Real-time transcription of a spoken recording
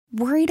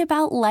Worried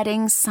about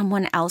letting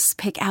someone else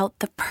pick out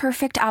the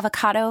perfect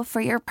avocado for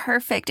your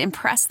perfect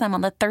impress them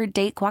on the third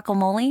date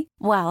guacamole?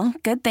 Well,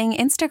 good thing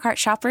Instacart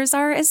shoppers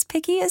are as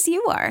picky as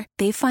you are.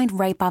 They find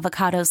ripe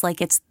avocados like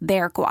it's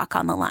their guac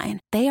on the line.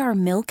 They are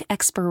milk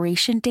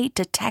expiration date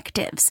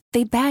detectives.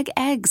 They bag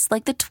eggs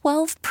like the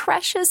 12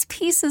 precious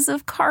pieces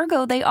of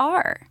cargo they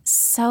are.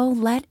 So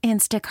let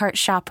Instacart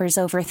shoppers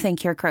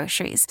overthink your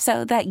groceries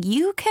so that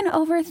you can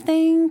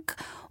overthink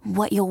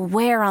what you'll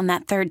wear on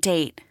that third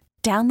date.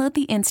 Download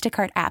the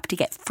Instacart app to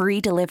get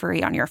free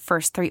delivery on your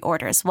first 3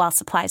 orders while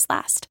supplies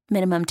last.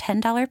 Minimum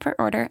 $10 per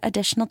order.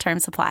 Additional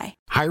terms apply.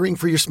 Hiring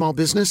for your small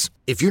business?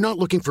 If you're not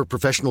looking for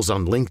professionals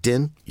on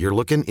LinkedIn, you're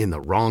looking in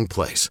the wrong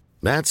place.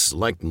 That's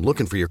like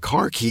looking for your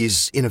car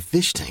keys in a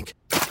fish tank.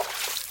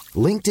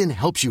 LinkedIn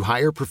helps you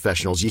hire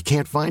professionals you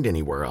can't find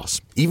anywhere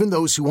else, even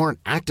those who aren't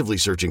actively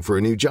searching for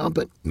a new job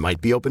but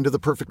might be open to the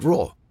perfect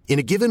role. In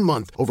a given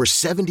month, over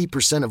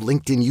 70% of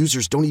LinkedIn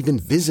users don't even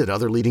visit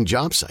other leading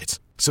job sites.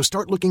 So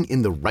start looking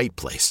in the right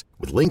place.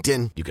 With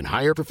LinkedIn, you can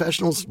hire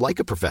professionals like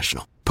a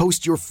professional.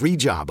 Post your free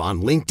job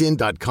on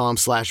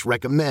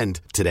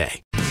linkedin.com/recommend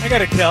today. I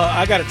gotta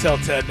tell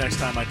Ted next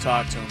time I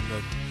talk to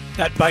him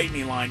that bite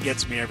me line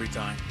gets me every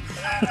time.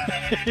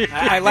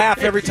 I laugh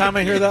every time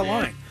I hear that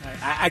line.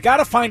 I got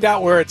to find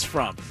out where it's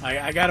from.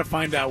 I got to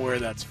find out where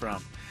that's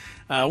from.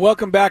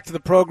 Welcome back to the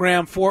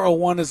program.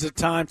 4:01 is the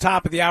time.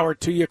 Top of the hour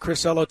to you.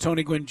 Chris Ello,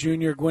 Tony Gwynn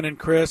Jr., Gwynn and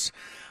Chris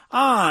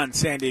on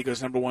San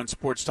Diego's #1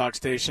 sports talk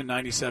station,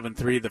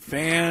 97.3 The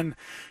Fan.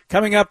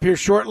 Coming up here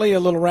shortly, a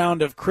little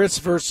round of Chris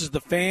versus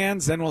the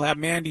fans. Then we'll have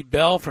Mandy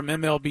Bell from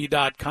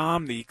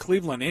MLB.com, the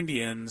Cleveland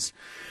Indians.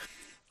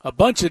 A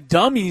bunch of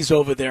dummies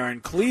over there in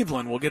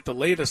Cleveland. We'll get the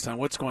latest on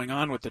what's going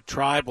on with the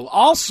Tribe. We'll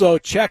also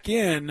check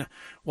in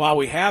while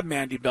we have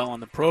Mandy Bell on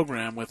the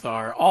program with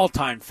our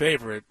all-time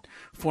favorite,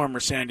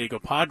 former San Diego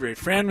Padre,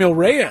 Franmil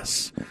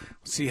Reyes. We'll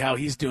see how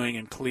he's doing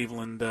in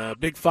Cleveland.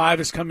 Big Five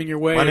is coming your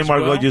way as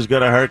well. just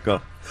got a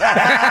haircut.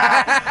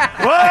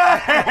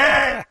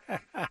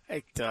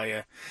 I tell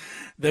you.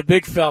 The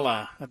big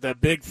fella.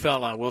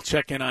 We'll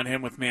check in on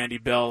him with Mandy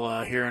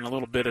Bell here in a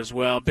little bit as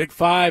well. Big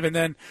Five. And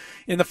then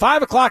in the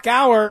 5 o'clock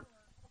hour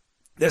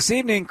this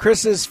evening,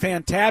 Chris's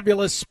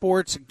Fantabulous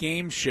Sports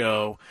Game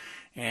Show.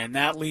 And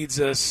that leads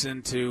us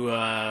into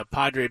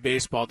Padre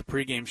Baseball, the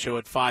pregame show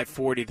at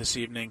 5:40 this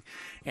evening.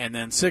 And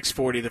then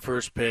 6:40, the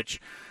first pitch,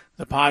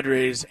 the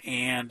Padres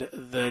and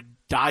the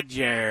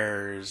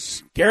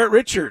Dodgers. Garrett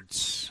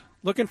Richards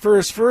looking for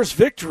his first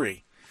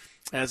victory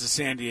as a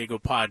San Diego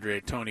Padre,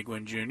 Tony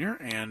Gwynn Jr.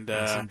 And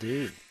yes,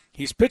 indeed.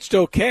 He's pitched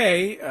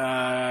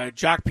okay.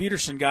 Jock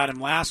Peterson got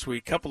him last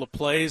week. Couple of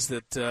plays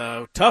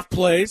tough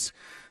plays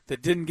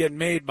that didn't get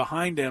made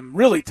behind him.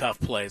 Really tough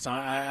plays.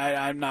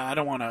 I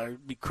don't want to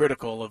be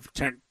critical of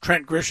Trent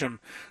Grisham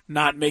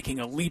not making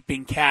a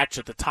leaping catch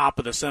at the top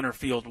of the center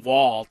field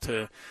wall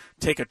to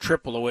take a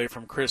triple away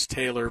from Chris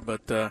Taylor,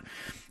 but a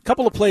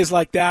couple of plays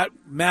like that,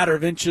 matter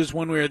of inches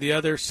one way or the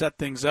other, set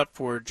things up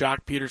for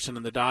Jock Peterson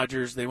and the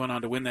Dodgers. They went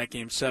on to win that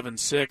game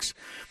 7-6.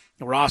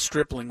 Ross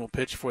Stripling will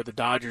pitch for the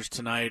Dodgers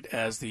tonight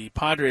as the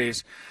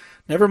Padres,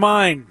 never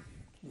mind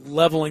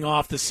leveling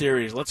off the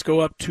series. Let's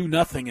go up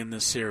 2-0 in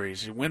this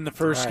series. You win the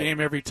first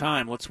game every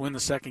time. Let's win the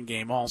second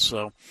game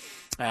also.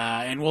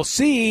 And we'll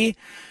see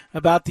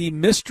about the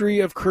mystery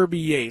of Kirby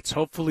Yates.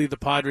 Hopefully the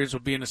Padres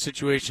will be in a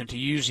situation to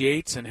use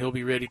Yates, and he'll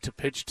be ready to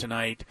pitch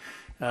tonight.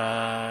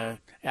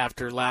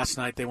 After last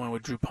night they went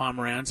with Drew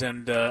Pomeranz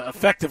and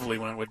effectively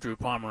went with Drew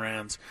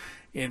Pomeranz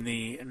in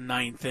the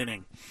 9th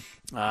inning.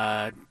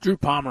 Drew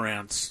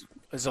Pomeranz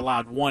has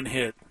allowed 1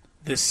 hit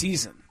this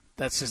season.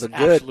 That's just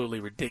absolutely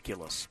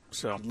ridiculous.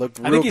 So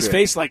I think he's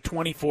faced like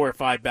 24 or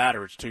 5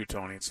 batters too,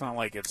 Tony. It's not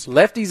like it's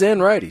lefties and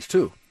righties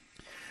too.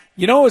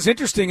 You know what was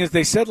interesting is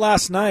they said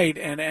last night,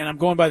 and I'm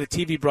going by the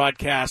TV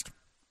broadcast,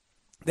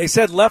 they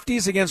said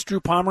lefties against Drew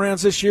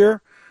Pomeranz this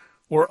year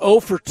were 0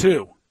 for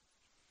 2.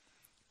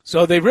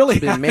 So they really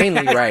have been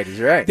mainly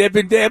righties, right? They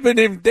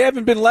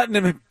haven't been letting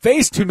him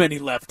face too many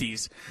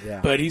lefties.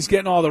 Yeah. But he's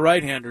getting all the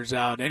right-handers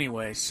out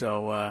anyway.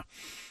 So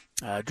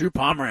Drew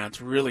Pomeranz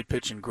really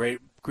pitching great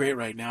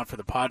right now for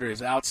the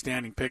Padres.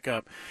 Outstanding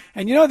pickup.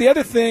 And you know the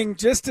other thing,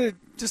 just to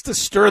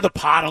stir the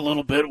pot a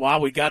little bit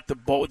while we got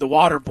the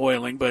water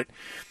boiling, but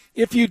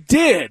if you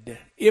did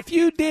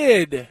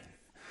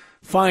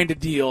find a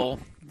deal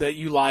that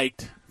you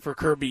liked for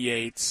Kirby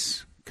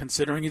Yates,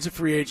 considering he's a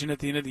free agent at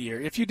the end of the year,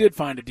 if you did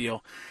find a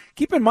deal,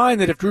 keep in mind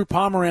that if Drew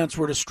Pomeranz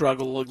were to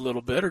struggle a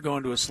little bit or go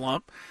into a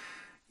slump,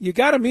 you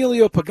got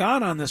Emilio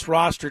Pagan on this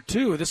roster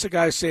too. This is a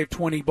guy who saved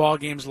 20 ball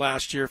games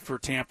last year for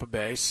Tampa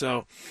Bay,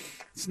 so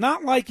it's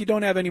not like you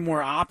don't have any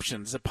more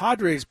options. The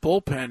Padres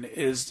bullpen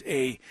is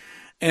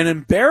an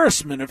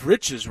embarrassment of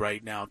riches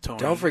right now, Tony.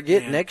 Don't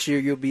forget, next year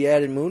you'll be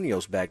adding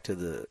Munoz back to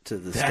the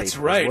That's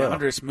right. As well.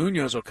 Andres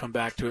Munoz will come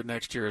back to it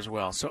next year as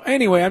well. So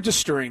anyway, I'm just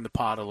stirring the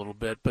pot a little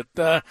bit.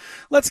 But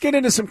let's get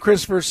into some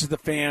Chris versus the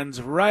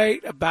fans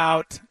right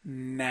about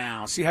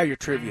now. See how your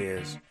trivia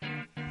is.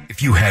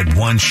 If you had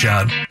one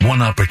shot,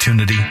 one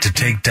opportunity to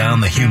take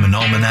down the human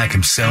almanac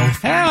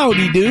himself,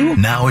 howdy do.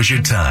 Now is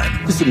your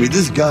time. Listen to me,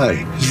 this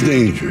guy is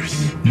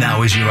dangerous.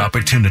 Now is your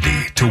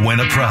opportunity to win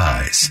a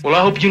prize. Well,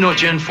 I hope you know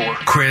what you're in for.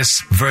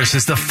 Chris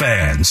versus the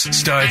Fans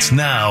starts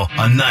now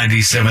on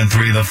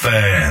 97.3 The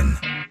Fan.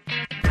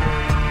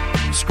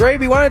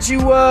 Scraby, why don't you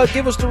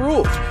give us the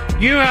rules?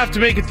 You have to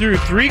make it through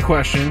 3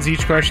 questions.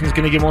 Each question is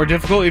going to get more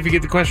difficult. If you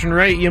get the question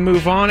right, you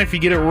move on. If you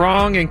get it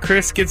wrong and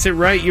Chris gets it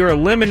right, you're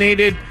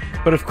eliminated.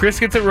 But if Chris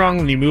gets it wrong,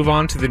 then you move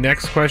on to the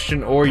next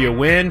question or you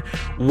win.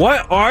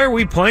 What are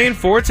we playing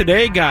for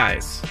today,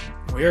 guys?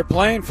 We are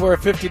playing for a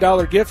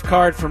 $50 gift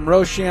card from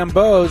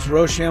Rochambeau's.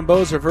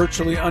 Rochambeau's are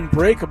virtually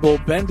unbreakable,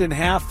 bend in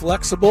half,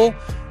 flexible,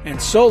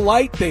 and so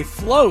light they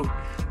float.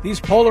 These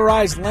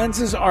polarized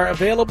lenses are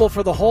available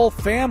for the whole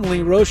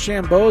family.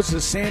 Rochambeau's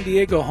is San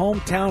Diego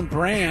hometown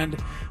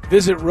brand.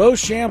 Visit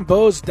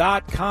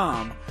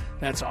Rochambeaus.com.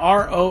 That's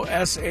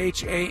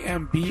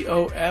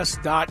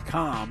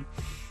ROSHAMBOS.com.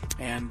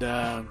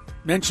 And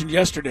mentioned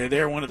yesterday,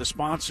 they're one of the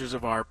sponsors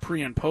of our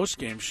pre- and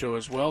post-game show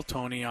as well,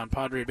 Tony, on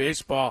Padre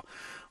Baseball,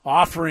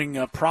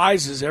 offering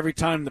prizes every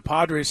time the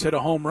Padres hit a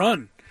home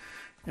run.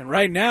 And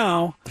right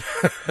now,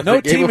 no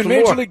team in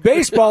Major League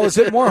Baseball has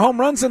hit more home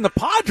runs than the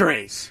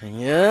Padres.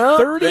 Yeah,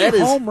 30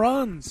 home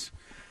runs.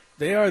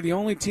 They are the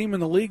only team in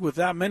the league with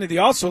that many. They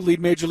also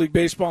lead Major League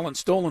Baseball in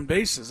stolen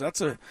bases.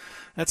 That's a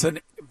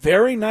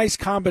very nice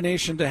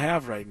combination to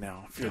have right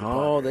now.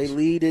 They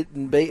lead it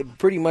in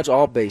pretty much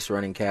all base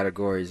running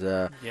categories.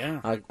 Yeah.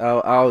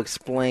 I'll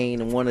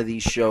explain in one of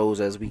these shows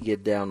as we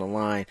get down the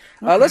line.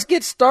 Okay. Let's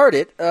get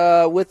started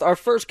with our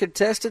first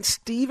contestant,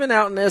 Steven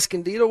out in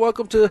Escondido.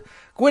 Welcome to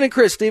Gwen and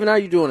Chris. Steven, how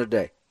you doing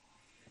today?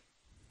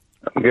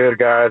 I'm good,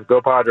 guys.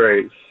 Go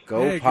Padres.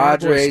 Go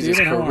Padres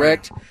is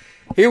correct.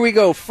 Here we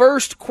go.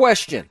 First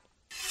question.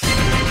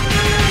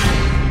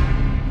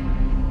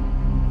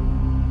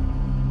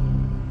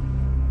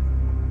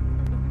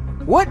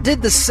 What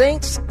did the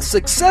Saints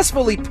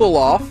successfully pull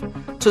off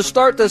to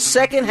start the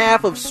second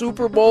half of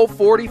Super Bowl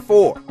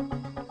 44?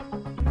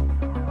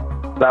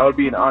 That would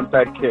be an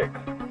onside kick.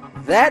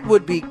 That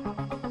would be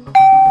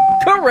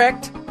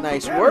correct.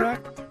 Nice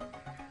work.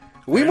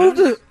 We move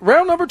to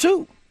round number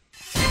 2.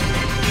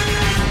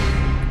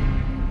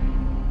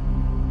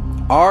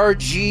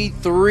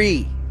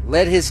 RG3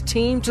 led his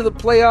team to the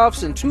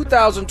playoffs in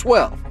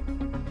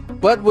 2012,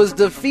 but was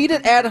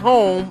defeated at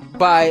home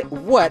by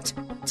what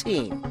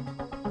team?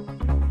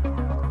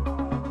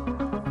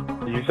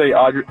 Did you say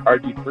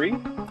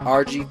RG3?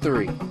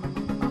 RG3.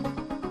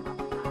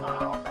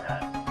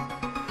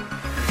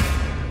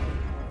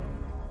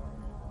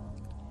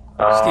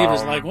 Steve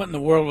is like, what in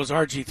the world was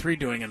RG3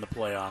 doing in the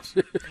playoffs?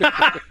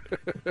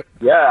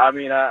 Yeah, I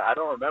mean, I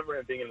don't remember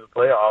him being in the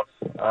playoffs.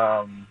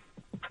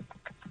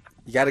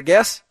 You got a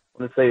guess?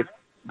 I'm going to say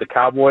the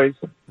Cowboys.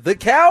 The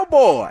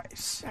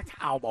Cowboys. The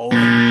Cowboys.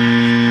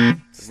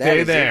 That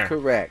is there.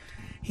 Incorrect.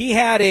 He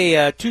had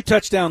a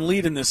 2-touchdown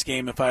lead in this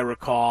game, if I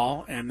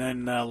recall, and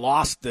then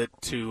lost it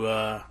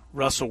to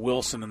Russell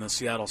Wilson and the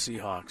Seattle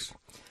Seahawks.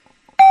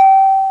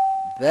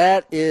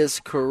 That is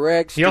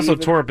correct. He also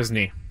tore up his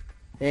knee.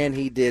 And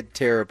he did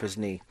tear up his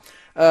knee.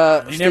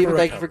 Steven,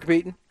 thank you for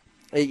competing.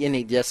 And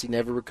he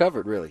never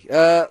recovered, really.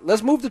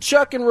 Let's move to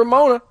Chuck and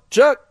Ramona.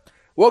 Chuck,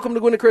 welcome to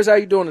Gwen and Chris. How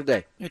you doing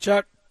today? Hey,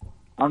 Chuck.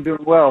 I'm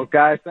doing well,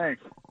 guys.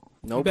 Thanks.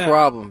 No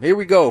problem. Here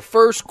we go.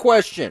 First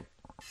question.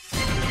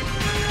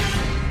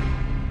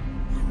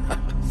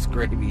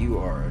 Scraby, you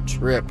are a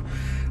trip.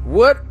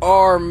 What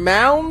are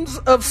mounds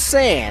of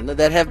sand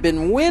that have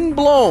been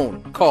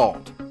wind-blown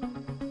called?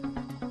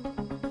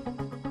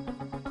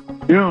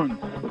 Dunes.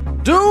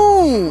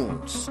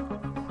 Dunes.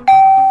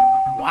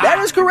 Wow. That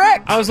is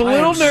correct. I was a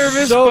little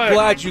nervous. So but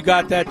glad you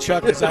got that,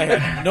 Chuck, because I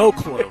had no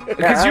clue.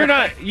 Because you're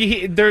not.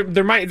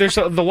 There's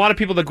a lot of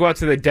people that go out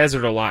to the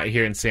desert a lot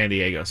here in San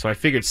Diego, so I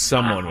figured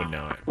someone would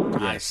know it.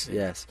 Yes,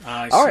 yes.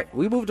 I see. All right,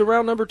 we moved to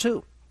round number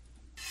 2.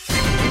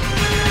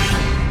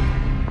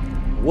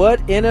 What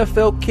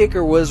NFL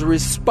kicker was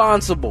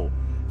responsible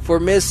for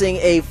missing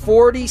a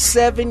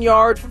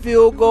 47-yard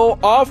field goal,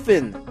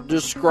 often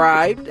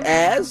described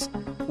as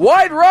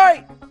wide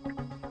right?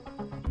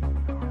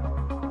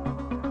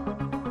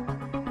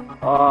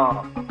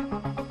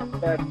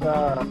 That's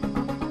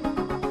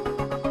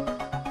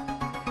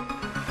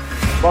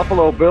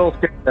Buffalo Bills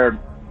kicker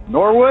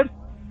Norwood.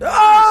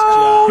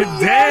 Oh,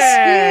 Dang,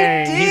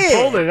 yes, he did. he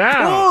pulled it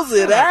out. Pulls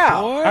it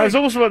out. I was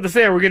almost about to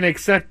say we're going to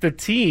accept the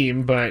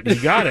team, but he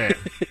got it.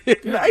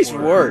 Nice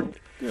work.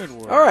 Good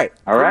work. All right.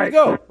 Here we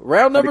go.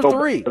 Round number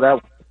 3.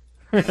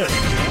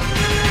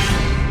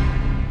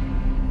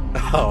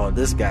 Oh,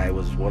 this guy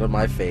was one of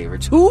my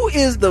favorites. Who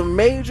is the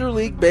Major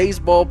League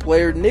Baseball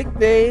player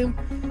nicknamed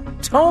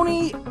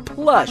Tony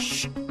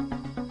Plush?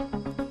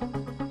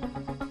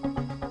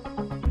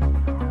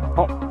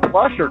 Oh,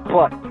 Plush or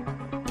Clutch?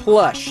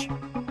 Plush. Plush.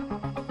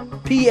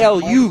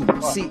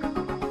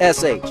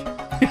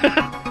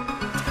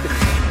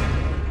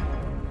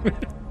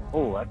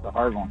 Oh, that's a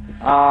hard one.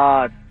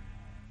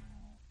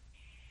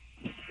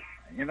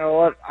 You know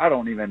what? I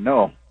don't even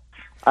know.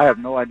 I have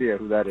no idea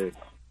who that is.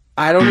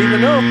 I don't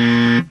even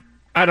know.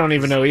 I don't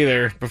even know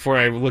either before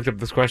I looked up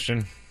this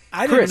question.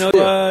 I didn't Chris,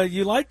 know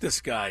you like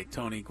this guy,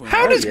 Tony Gwynn.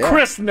 How does yeah.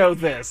 Chris know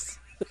this?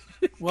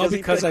 Well,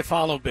 because I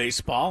follow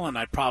baseball, and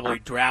I probably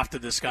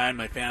drafted this guy on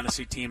my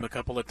fantasy team a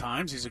couple of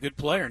times. He's a good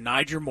player,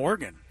 Niger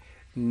Morgan.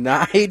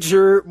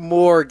 Niger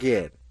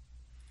Morgan.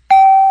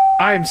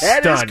 I'm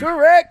That stunned. is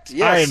correct.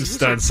 Yes. I am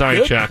stunned. Sorry,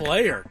 Good Chuck.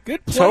 player.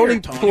 Good Tony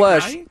player,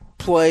 Plush right?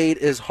 played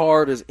as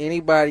hard as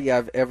anybody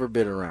I've ever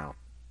been around.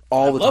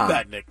 All the Love time.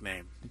 that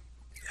nickname.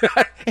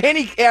 And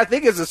I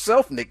think it's a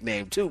self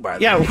nickname too. By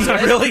the Yeah, way, he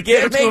really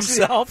gave it to makes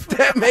himself?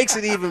 That makes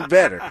it even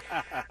better. All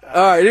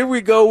right, here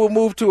we go. We'll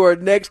move to our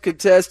next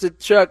contestant.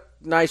 Chuck,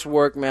 nice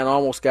work, man.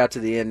 Almost got to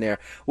the end there.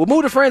 We'll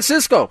move to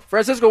Francisco.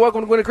 Francisco, welcome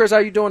to Gwynn and Chris. How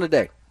you doing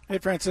today? Hey,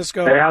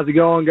 Francisco. Hey, how's it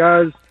going,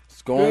 guys?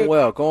 It's going Good.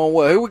 well. Going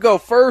well. Here we go.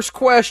 First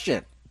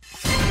question.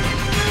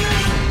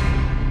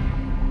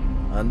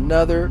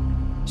 Another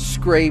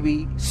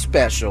Scraby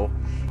special.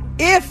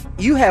 If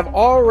you have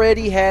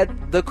already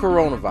had the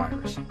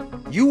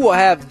coronavirus, you will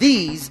have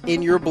these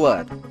in your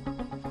blood.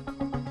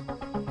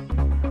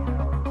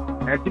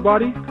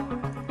 Antibodies?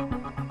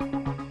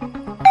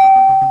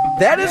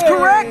 That is Yay.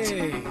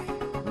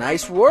 correct.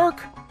 Nice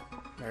work.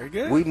 Very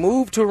good. We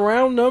move to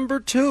round number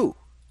 2.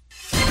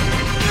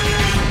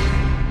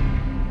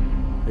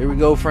 Here we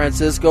go,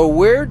 Francisco.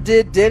 Where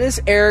did Dennis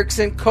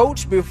Erickson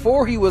coach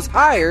before he was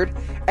hired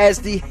as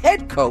the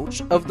head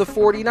coach of the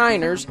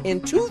 49ers in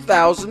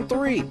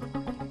 2003?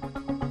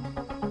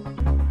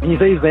 Can you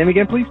say his name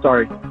again, please?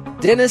 Sorry.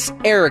 Dennis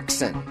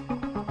Erickson.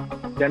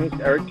 Dennis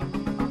Eric?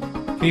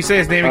 Can you say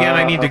his name again?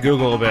 I need to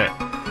Google a bit.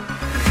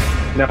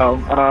 No.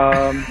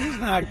 He's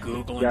not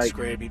Googling, Yikes.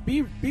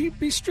 Scraby.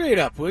 Be straight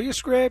up, will you,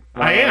 Scrabe?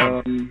 I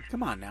am.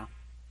 Come on now.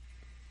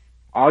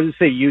 I'll just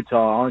say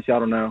Utah. Honestly, I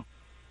don't know.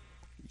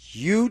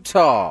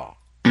 Utah.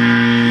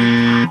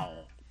 Ow.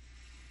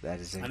 That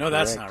is incorrect. I know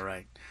that's not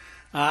right.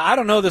 I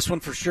don't know this one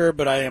for sure,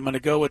 but I am going to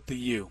go with the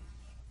U.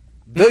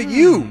 The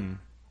U.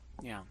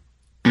 Yeah.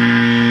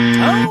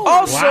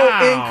 Also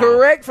Wow.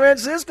 incorrect,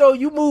 Francisco.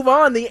 You move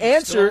on. The Still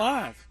answer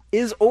alive.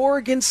 is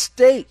Oregon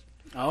State.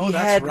 Oh, he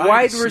that's had right.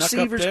 wide He snuck up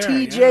receivers there,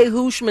 T.J. yeah.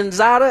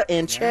 Hushmanzada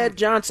and Chad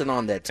Johnson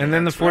on that team. And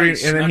then That's right,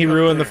 he and then he snuck up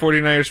ruined the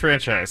there. 49ers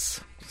franchise.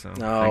 So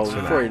No, thanks the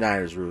for that.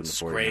 49ers ruined the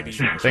Scraby.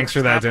 49ers. Thanks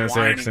for that, Stop Dennis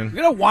whining. Erickson.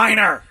 You're a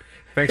whiner.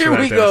 Thanks Here for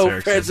that, we Dennis go,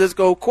 Erickson.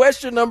 Francisco.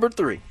 Question number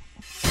 3.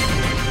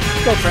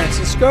 Go,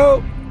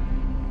 Francisco.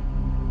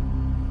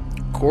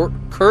 Kurt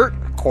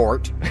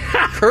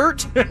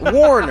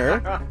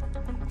Warner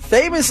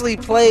famously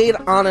played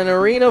on an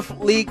Arena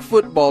League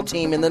football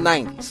team in the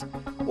 90s.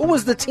 What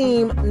was the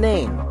team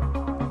name?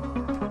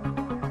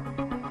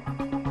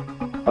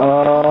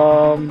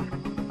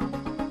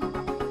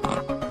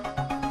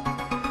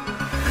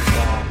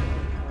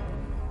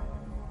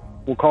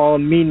 We'll call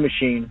him Mean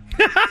Machine.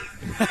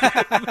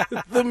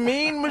 The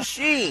Mean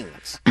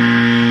Machines.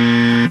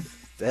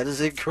 That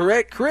is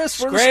incorrect. Chris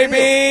for the steal.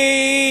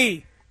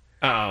 Scraby.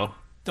 Uh-oh.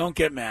 Don't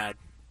get mad.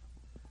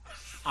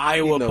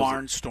 Iowa knows it.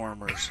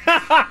 Barnstormers.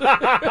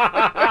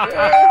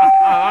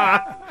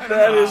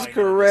 That is I know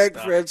correct,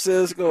 this stuff.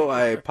 Francisco.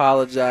 I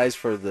apologize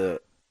for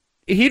the...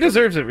 He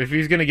deserves it if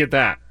he's going to get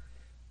that.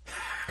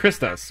 Chris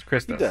does.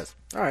 He does.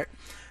 All right.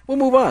 We'll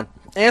move on.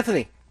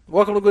 Anthony,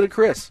 welcome to Good and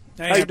Chris.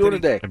 Hey, How you doing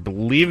Anthony. today? I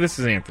believe this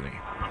is Anthony.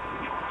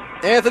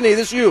 Anthony,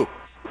 this is you.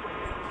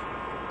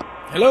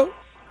 Hello?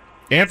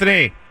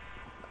 Anthony.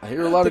 I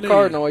hear a lot of Anthony.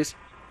 car noise.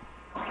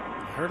 I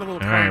heard a little All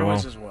car right,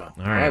 noise well. as well.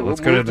 All right, we'll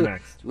let's go to move the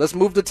next. Let's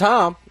move to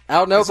Tom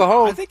out in El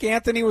Cajon. I think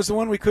Anthony was the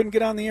one we couldn't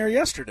get on the air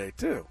yesterday,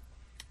 too.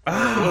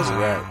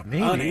 Ah,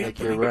 maybe. I think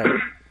you're right.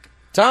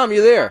 Tom,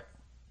 you there?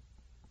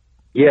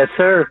 Yes,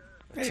 sir.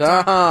 Hey,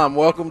 Tom,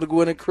 welcome to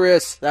Gwen and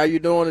Chris. How you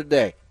doing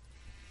today?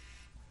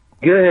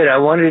 Good. I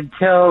wanted to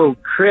tell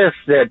Chris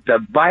that the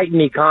bite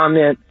me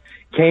comment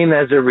came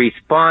as a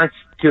response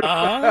to.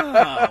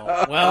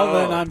 Oh, well,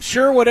 then I'm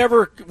sure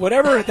whatever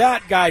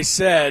that guy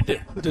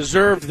said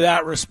deserved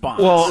that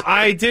response. Well,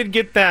 I did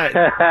get that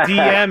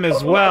DM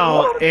as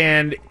well,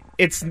 and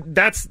it's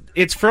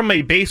from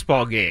a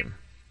baseball game.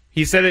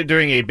 He said it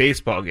during a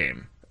baseball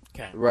game.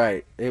 okay.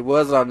 Right. It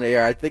was on the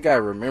air. I think I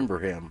remember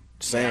him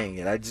saying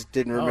it. I just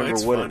didn't remember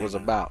it's what it funny, was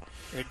man. about.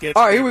 It gets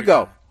All right, me here we every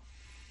go. time.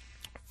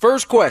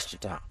 First question,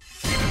 Tom.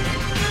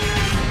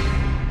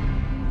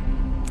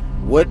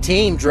 What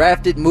team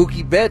drafted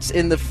Mookie Betts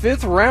in the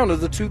 5th round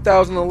of the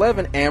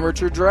 2011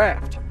 amateur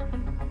draft?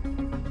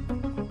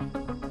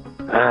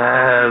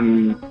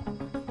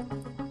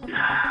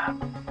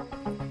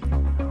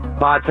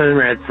 Boston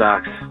Red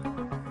Sox.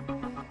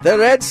 The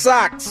Red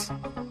Sox.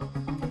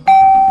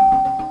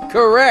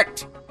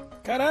 Correct.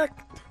 Correct.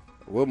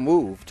 We'll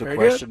move to Very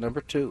question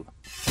number 2.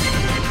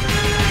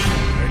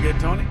 Very good,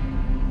 Tony.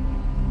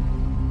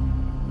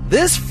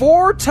 This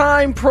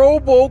 4-time Pro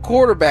Bowl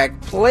quarterback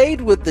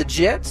played with the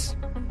Jets,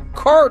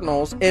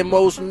 Cardinals, and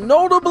most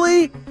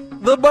notably,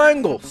 the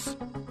Bengals.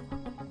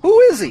 Who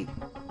is he?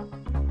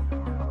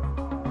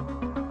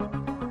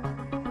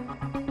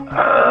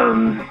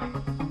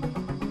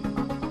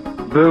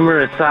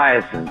 Boomer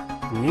Esiason.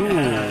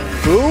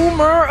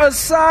 Boomer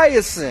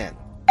Esiason.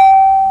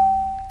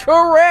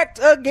 Correct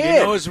again.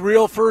 You know his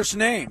real first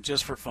name,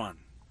 just for fun.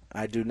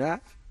 I do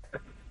not.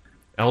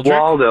 Eldrick?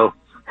 Waldo.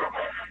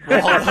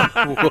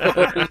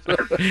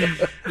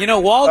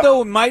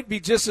 Waldo might be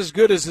just as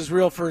good as his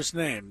real first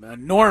name.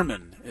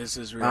 Norman is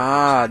his real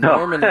first name.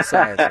 Norman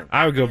Esiason.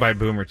 I would go by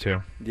Boomer,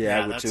 too.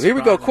 Yeah, I would too. Here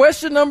we go.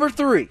 Question number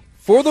 3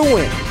 for the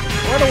win.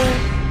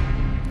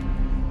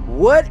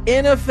 What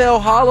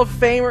NFL Hall of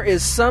Famer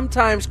is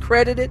sometimes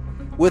credited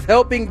with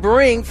helping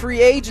bring free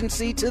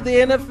agency to the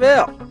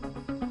NFL?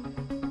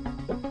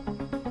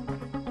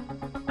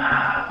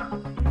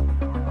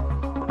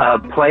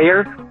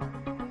 Player.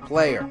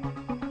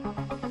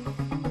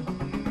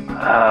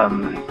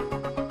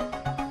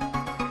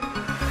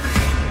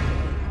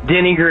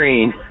 Denny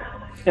Green.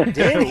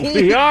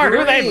 We are.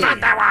 Who they thought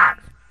that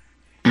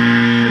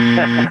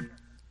was?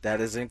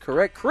 That is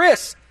incorrect.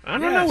 Chris. I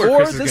don't know where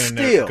Chris for is the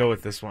going steal. to go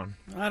with this one.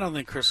 I don't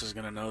think Chris is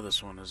going to know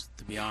this one,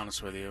 to be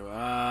honest with you.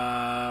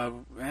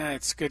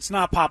 It's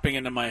not popping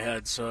into my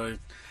head, so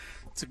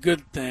it's a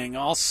good thing.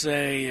 I'll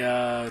say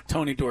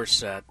Tony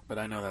Dorsett, but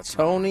I know that's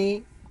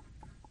Tony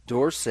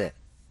Dorsett.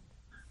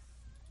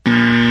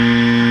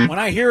 When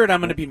I hear it,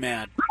 I'm going to be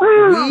mad.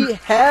 We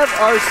have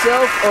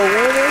ourselves a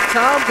winner.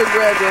 Tom,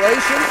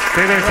 congratulations.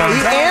 Stay there, Tom.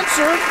 The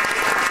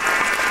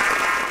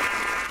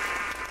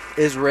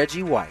answer is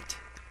Reggie White.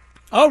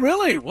 Oh,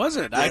 really? Was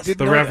it? Yes. I did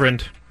The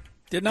Reverend.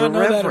 Did not know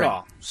that at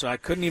all. So I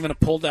couldn't even have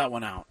pulled that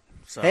one out.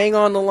 So. Hang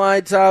on the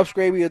line, Tom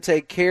Scraby will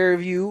take care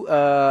of you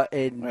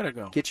and Way to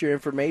go. get your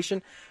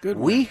information. Good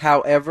we, win.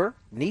 however,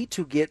 need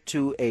to get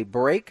to a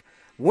break.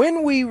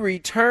 When we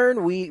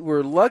return, we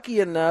were lucky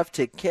enough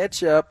to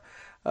catch up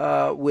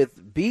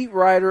with beat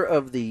writer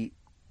of the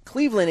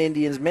Cleveland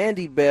Indians,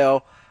 Mandy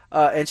Bell,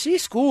 and she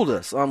schooled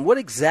us on what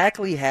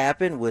exactly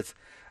happened with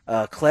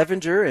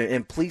Clevenger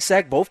and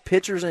Plesac, both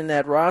pitchers in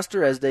that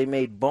roster, as they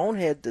made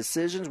bonehead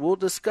decisions. We'll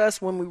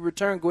discuss when we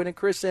return. Gwen and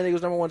Chris, San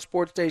Diego's #1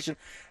 sports station,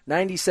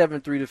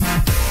 97.3 The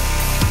Fan.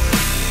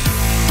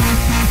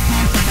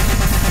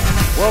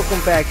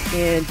 Welcome back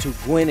into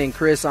Gwen and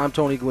Chris. I'm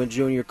Tony Gwynn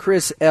Jr.,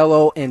 Chris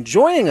Ello, and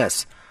joining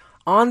us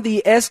on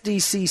the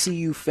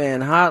SDCCU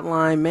fan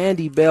hotline,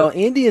 Mandy Bell,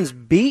 Indians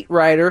beat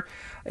writer,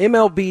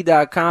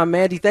 MLB.com.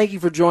 Mandy, thank you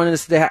for joining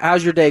us today.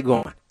 How's your day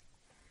going?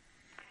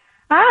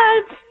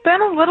 It's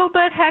been a little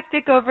bit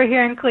hectic over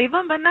here in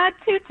Cleveland, but not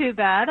too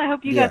bad. I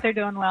hope you guys are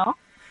doing well.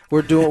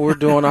 We're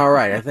doing all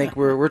right. I think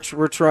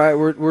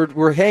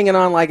we're hanging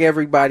on like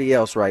everybody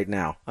else right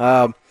now.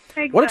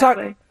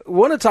 Exactly.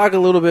 Want to talk a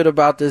little bit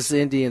about this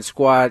Indian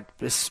squad,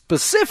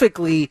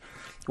 specifically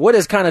what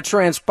has kind of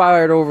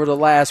transpired over the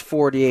last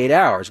 48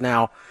 hours.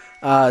 Now,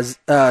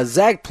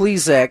 Zach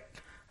Plesac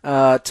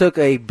took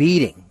a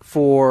beating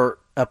for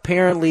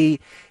apparently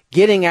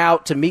getting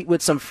out to meet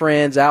with some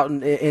friends out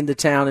in the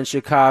town in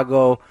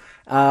Chicago.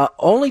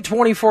 Only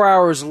 24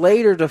 hours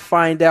later to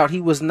find out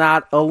he was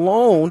not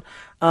alone.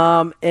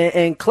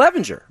 And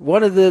Clevenger,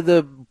 one of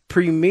the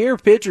premier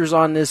pitchers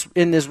in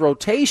this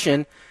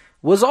rotation,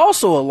 was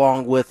also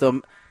along with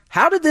him.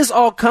 How did this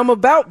all come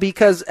about?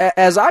 Because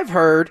as I've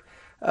heard,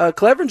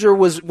 Clevenger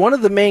was one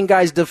of the main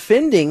guys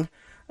defending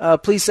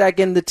Plesac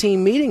in the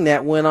team meeting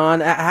that went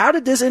on. How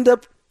did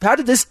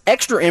this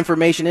extra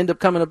information end up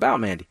coming about,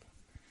 Mandy?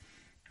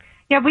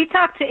 Yeah, we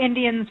talked to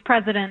Indians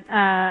president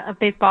of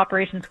baseball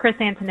operations, Chris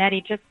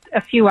Antonetti, just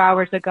a few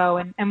hours ago,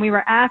 and we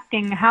were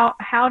asking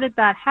how did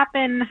that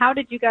happen? How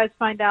did you guys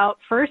find out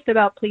first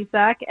about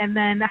Plesac, and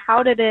then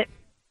how did it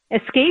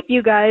escape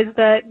you guys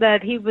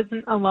that he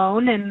wasn't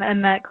alone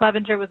and that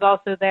Clevenger was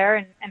also there,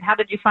 and how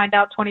did you find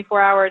out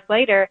 24 hours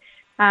later?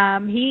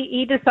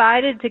 He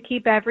decided to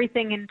keep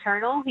everything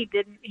internal. He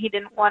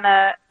didn't want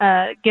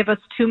to give us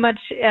too much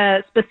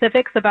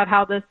specifics about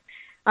how this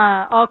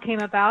all came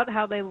about,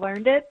 how they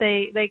learned it.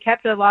 They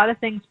kept a lot of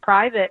things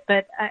private,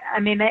 but I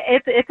mean,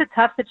 it's a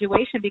tough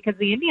situation because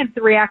the Indians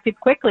reacted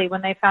quickly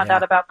when they found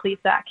out about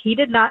Plesac. He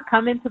did not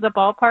come into the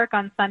ballpark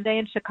on Sunday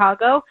in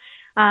Chicago.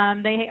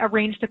 They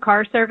arranged a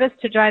car service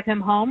to drive him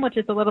home, which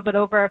is a little bit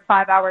over a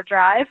 5-hour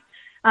drive.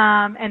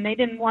 And they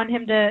didn't want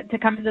him to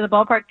come into the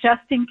ballpark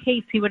just in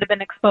case he would have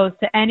been exposed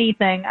to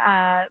anything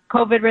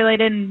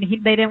COVID-related, and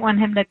they didn't want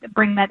him to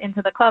bring that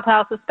into the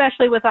clubhouse,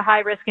 especially with a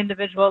high-risk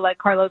individual like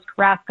Carlos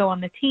Carrasco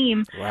on the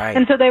team. Right.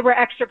 And so they were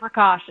extra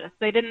precautious.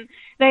 They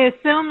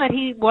assumed that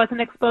he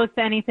wasn't exposed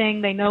to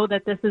anything. They know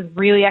that this is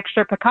really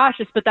extra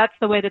precautious, but that's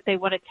the way that they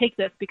want to take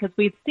this because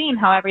we've seen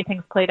how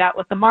everything's played out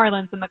with the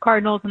Marlins and the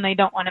Cardinals, and they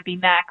don't want to be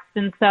next.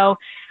 And so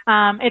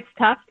it's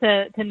tough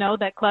to know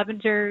that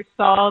Clevenger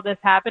saw this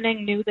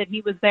happening, knew that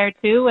he was there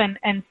too,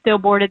 and still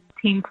boarded the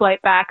team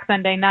flight back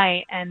Sunday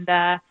night. And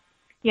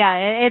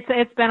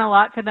it's been a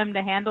lot for them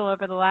to handle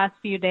over the last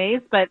few days,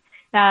 but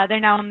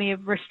they're now on the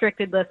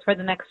restricted list for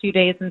the next few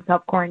days and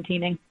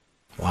self-quarantining.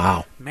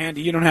 Wow.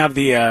 Mandy, you don't have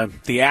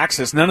the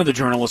access, none of the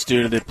journalists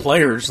do, to the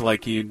players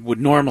like you would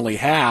normally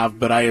have,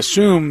 but I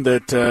assume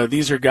that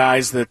these are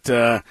guys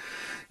that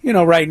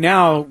right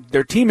now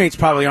their teammates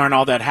probably aren't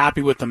all that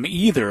happy with them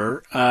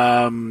either.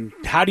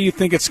 How do you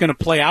think it's going to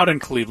play out in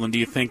Cleveland? Do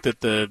you think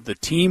that the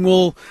team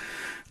will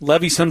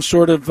levy some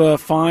sort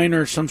of fine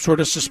or some sort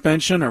of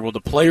suspension, or will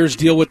the players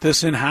deal with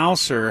this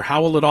in-house, or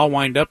how will it all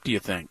wind up, do you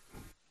think?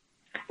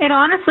 It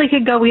honestly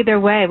could go either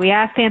way. We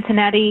asked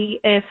Antonetti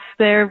if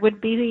there would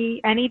be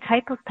any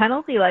type of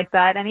penalty like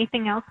that,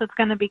 anything else that's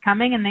going to be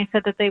coming, and they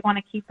said that they want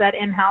to keep that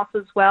in-house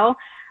as well.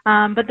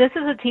 But this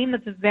is a team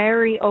that's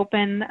very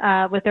open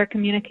with their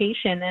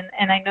communication,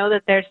 and I know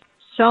that there's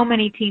so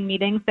many team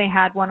meetings. They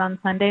had one on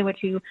Sunday, which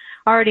you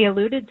already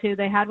alluded to.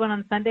 They had one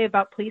on Sunday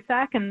about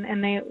Plesac,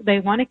 and they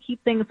want to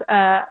keep things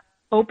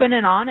open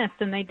and honest,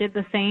 and they did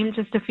the same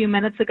just a few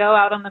minutes ago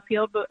out on the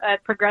field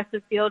at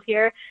Progressive Field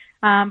here.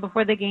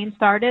 Before the game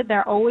started,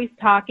 they're always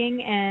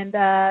talking, and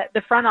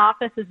the front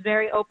office is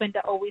very open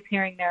to always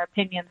hearing their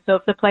opinions. So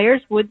if the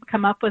players would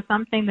come up with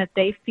something that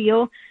they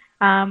feel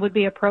would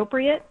be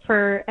appropriate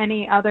for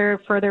any other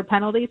further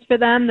penalties for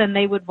them, then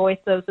they would voice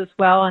those as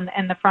well,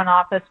 and the front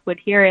office would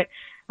hear it.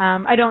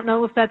 I don't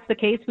know if that's the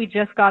case. We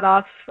just got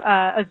off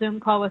a Zoom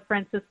call with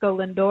Francisco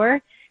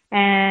Lindor,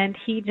 and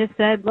he just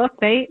said, look,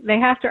 they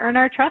have to earn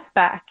our trust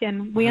back.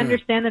 And we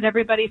understand that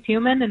everybody's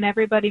human and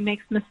everybody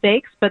makes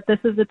mistakes, but this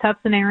is a tough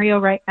scenario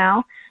right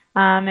now.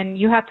 And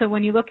you have to,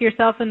 when you look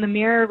yourself in the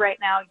mirror right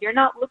now, you're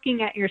not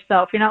looking at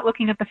yourself. You're not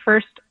looking at the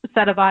first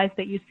set of eyes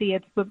that you see.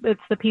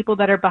 It's the people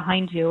that are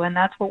behind you, and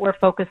that's what we're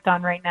focused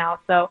on right now.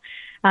 So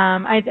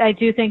I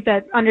do think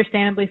that,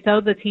 understandably so,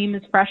 the team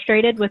is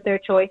frustrated with their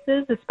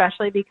choices,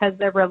 especially because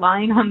they're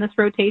relying on this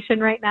rotation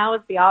right now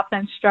as the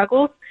offense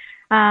struggles.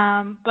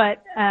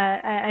 But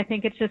I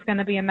think it's just going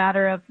to be a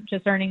matter of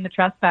just earning the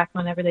trust back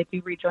whenever they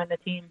do rejoin the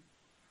team.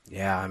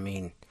 Yeah, I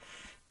mean,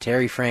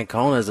 Terry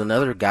Francona is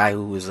another guy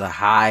who is a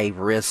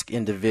high-risk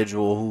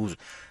individual who's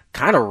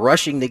kind of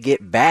rushing to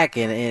get back,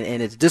 and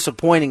it's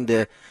disappointing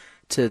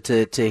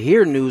to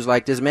hear news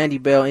like this. Mandy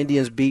Bell,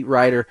 Indians beat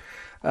writer,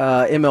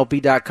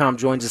 MLB.com,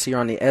 joins us here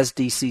on the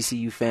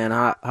SDCCU fan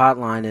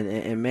hotline.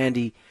 And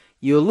Mandy,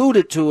 you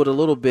alluded to it a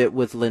little bit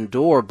with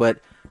Lindor, but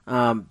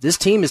this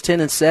team is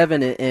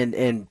 10-7,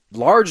 and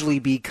largely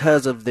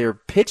because of their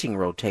pitching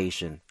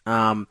rotation.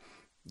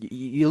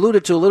 You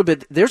alluded to a little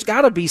bit. There's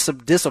got to be some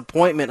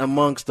disappointment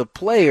amongst the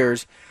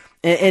players,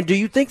 and do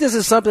you think this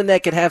is something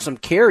that could have some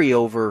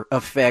carryover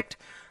effect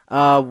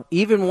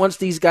even once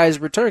these guys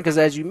return? Because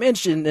as you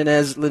mentioned, and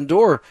as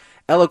Lindor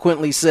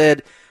eloquently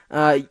said,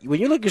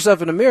 when you look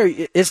yourself in the mirror,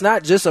 it's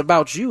not just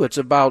about you; it's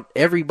about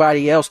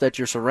everybody else that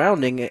you're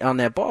surrounding on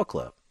that ball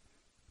club.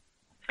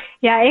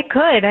 Yeah, it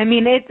could. I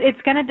mean,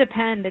 it's going to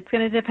depend. It's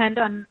going to depend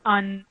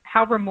on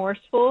how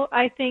remorseful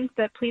I think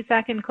that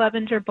Plesac and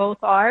Clevenger both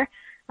are.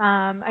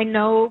 I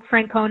know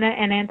Francona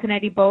and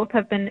Antonetti both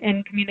have been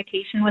in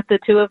communication with the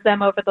two of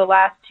them over the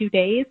last 2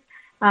 days.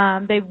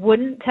 They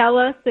wouldn't tell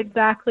us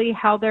exactly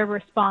how their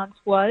response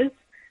was.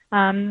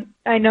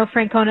 I know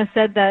Francona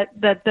said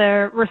that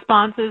their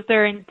responses,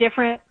 they're in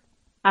different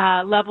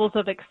levels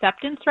of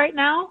acceptance right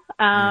now.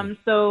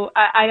 So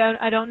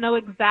I don't know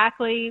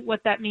exactly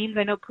what that means.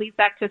 I know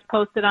Plesac just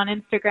posted on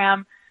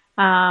Instagram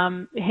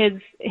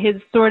his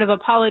sort of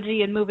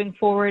apology and moving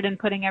forward and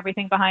putting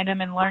everything behind him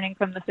and learning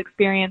from this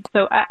experience.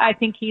 So I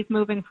think he's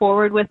moving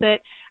forward with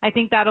it. I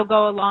think that'll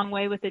go a long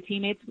way with the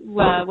teammates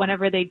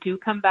whenever they do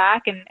come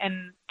back,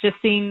 and just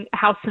seeing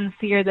how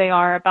sincere they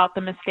are about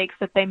the mistakes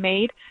that they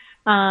made.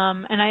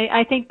 And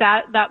I think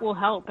that will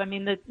help. I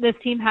mean, this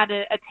team had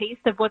a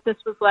taste of what this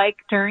was like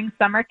during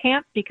summer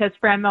camp, because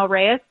Franmil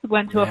Reyes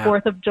went to a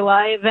 4th of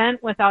July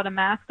event without a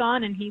mask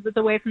on, and he was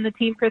away from the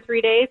team for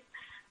 3 days.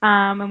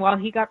 And while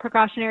he got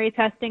precautionary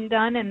testing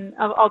done, and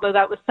although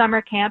that was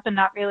summer camp and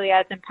not really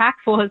as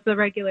impactful as the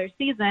regular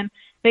season,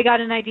 they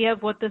got an idea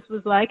of what this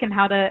was like and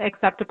how to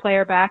accept a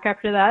player back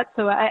after that.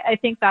 So I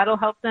think that'll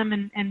help them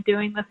in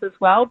doing this as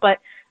well. But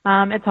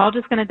it's all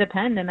just going to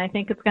depend, and I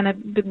think it's going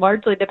to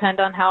largely depend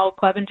on how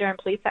Clevenger and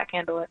Plesac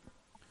handle it.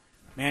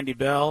 Mandy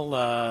Bell,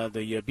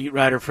 the beat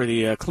writer for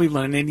the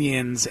Cleveland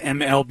Indians,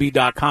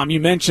 MLB.com. You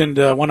mentioned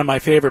one of my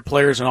favorite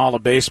players in all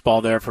of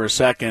baseball there for a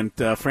second,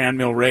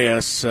 Franmil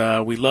Reyes.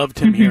 We loved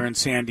him here in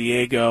San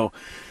Diego.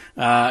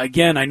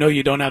 Again, I know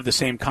you don't have the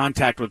same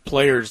contact with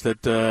players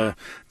that the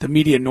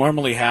media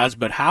normally has,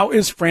 but how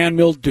is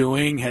Franmil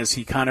doing? Has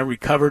he kind of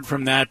recovered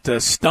from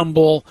that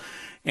stumble?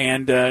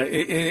 And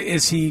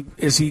is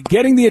he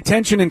getting the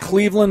attention in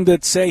Cleveland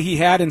that, say, he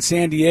had in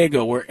San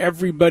Diego, where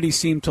everybody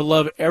seemed to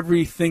love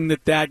everything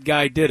that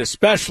guy did,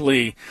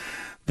 especially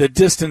the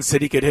distance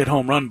that he could hit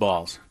home run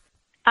balls?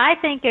 I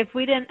think if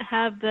we didn't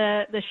have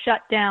the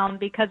shutdown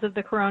because of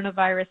the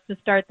coronavirus to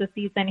start the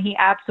season, he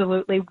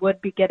absolutely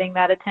would be getting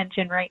that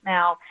attention right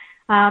now.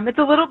 It's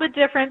a little bit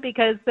different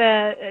because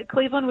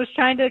Cleveland was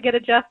trying to get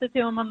adjusted to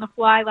him on the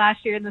fly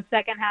last year in the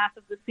second half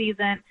of the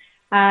season.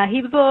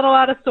 He was a little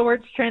out of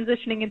sorts,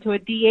 transitioning into a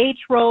DH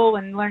role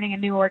and learning a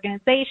new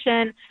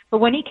organization. But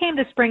when he came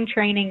to spring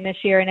training this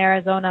year in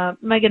Arizona,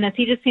 my goodness,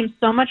 he just seemed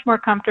so much more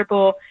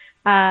comfortable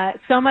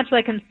so much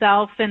like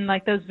himself, and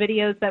like those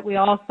videos that we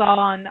all saw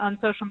on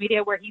social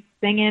media where he's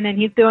singing and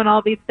he's doing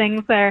all these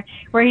things there,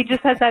 where he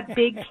just has that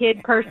big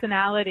kid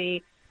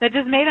personality that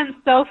just made him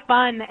so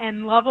fun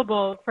and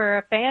lovable for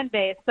a fan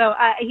base. So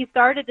he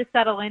started to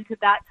settle into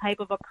that type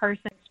of a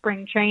person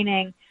spring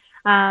training.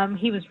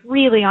 He was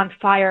really on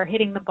fire,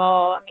 hitting the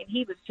ball. I mean,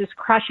 he was just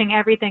crushing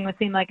everything. It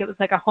seemed like it was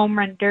like a home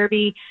run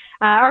derby,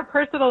 or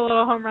personal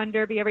little home run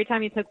derby every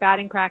time he took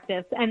batting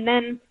practice. And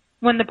then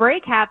when the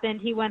break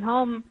happened, he went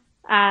home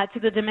to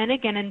the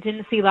Dominican and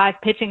didn't see live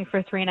pitching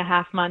for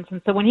 3.5 months.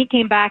 And so when he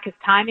came back, his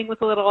timing was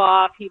a little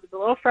off. He was a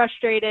little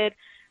frustrated.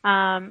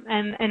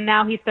 And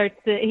now he's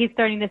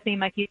starting to seem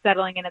like he's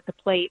settling in at the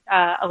plate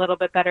a little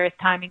bit better. His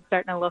timing's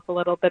starting to look a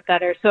little bit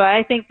better. So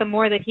I think the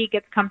more that he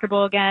gets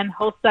comfortable again,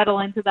 he'll settle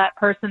into that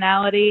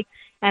personality.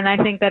 And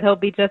I think that he'll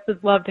be just as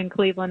loved in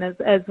Cleveland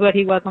as what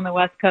he was on the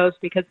West Coast,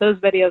 because those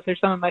videos are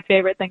some of my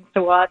favorite things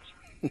to watch.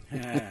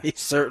 Yeah. He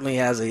certainly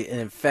has an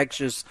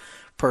infectious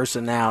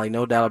personality,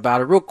 no doubt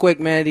about it. Real quick,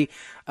 Mandy,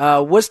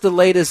 what's the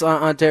latest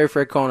on Terry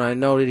Francona? I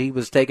know that he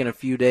was taking a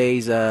few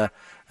days, maybe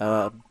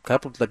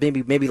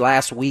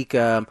last week.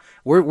 Where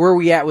are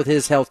we at with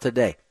his health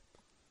today?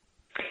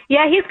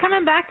 Yeah, he's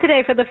coming back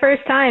today for the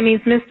first time. He's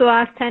missed the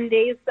last 10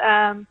 days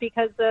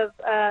because of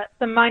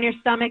some minor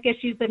stomach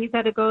issues that he's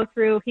had to go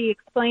through. He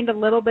explained a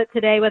little bit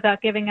today,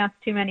 without giving us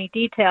too many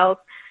details,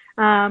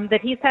 that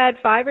he's had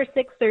 5 or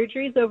 6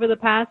 surgeries over the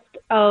past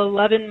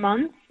 11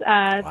 months.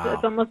 Wow. So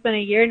it's almost been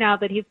a year now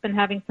that he's been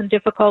having some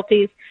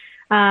difficulties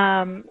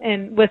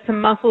and with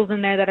some muscles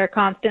in there that are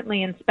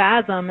constantly in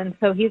spasm. And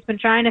so he's been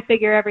trying to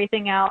figure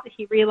everything out.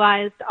 He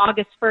realized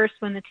August 1st,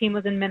 when the team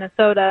was in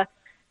Minnesota,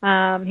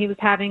 he was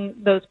having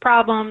those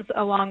problems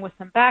along with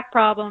some back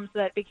problems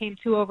that became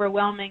too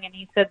overwhelming. And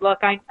he said, look,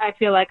 I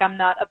feel like I'm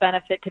not a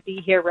benefit to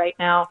be here right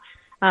now.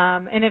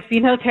 And if you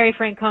know Terry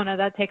Francona,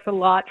 that takes a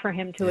lot for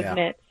him to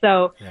admit.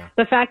 So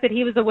the fact that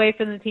he was away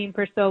from the team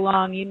for so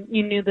long, you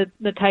knew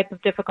the type of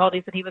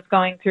difficulties that he was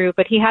going through.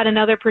 But he had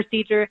another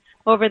procedure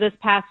over this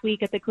past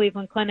week at the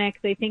Cleveland Clinic.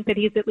 They think that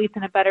he's at least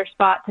in a better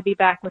spot to be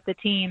back with the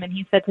team. And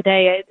he said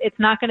today, it's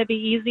not going to be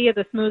easy or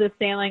the smoothest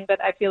sailing,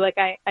 but I feel like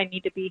I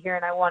need to be here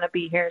and I want to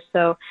be here.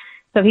 So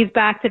he's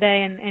back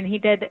today, and he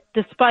did,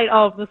 despite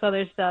all of this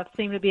other stuff,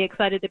 seem to be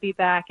excited to be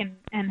back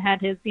and had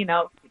his,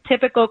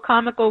 typical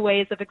comical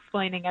ways of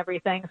explaining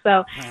everything.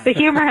 So the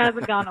humor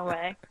hasn't gone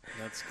away.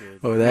 That's good.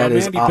 Oh, that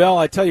is Mandy Bell,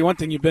 I tell you one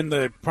thing, you've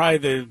been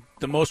probably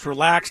the most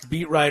relaxed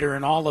beat writer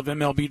in all of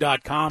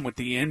MLB.com with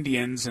the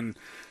Indians. And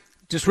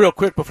just real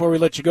quick before we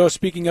let you go,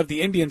 speaking of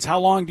the Indians, how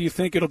long do you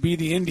think it'll be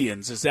the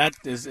Indians? Is that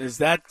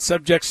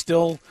subject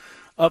still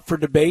up for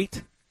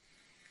debate?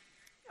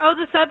 Oh,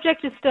 the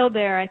subject is still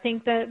there. I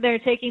think that they're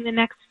taking the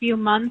next few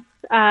months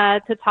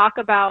to talk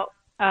about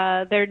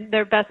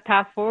their best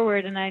path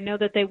forward, and I know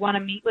that they want to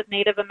meet with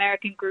Native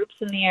American groups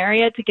in the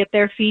area to get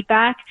their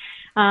feedback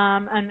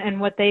and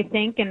what they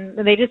think, and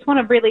they just want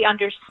to really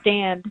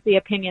understand the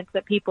opinions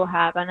that people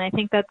have, and I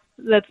think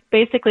that's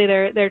basically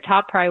their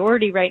top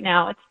priority right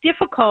now. It's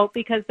difficult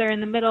because they're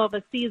in the middle of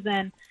a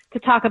season to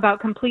talk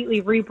about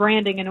completely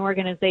rebranding an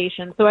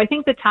organization, so I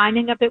think the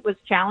timing of it was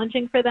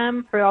challenging for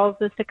them for all of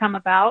this to come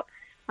about.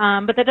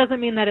 But that doesn't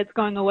mean that it's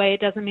going away.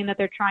 It doesn't mean that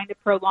they're trying to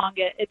prolong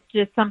it. It's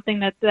just something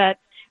that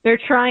they're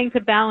trying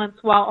to balance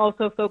while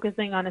also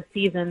focusing on a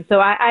season. So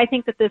I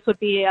think that this would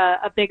be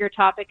a bigger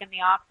topic in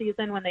the off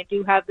season when they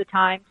do have the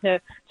time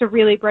to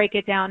really break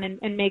it down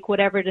and make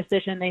whatever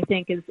decision they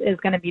think is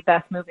going to be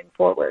best moving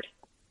forward.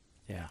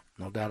 Yeah,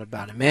 no doubt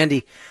about it.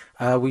 Mandy,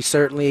 we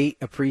certainly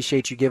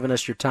appreciate you giving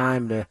us your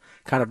time to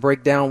kind of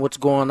break down what's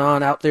going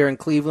on out there in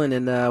Cleveland,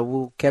 and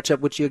we'll catch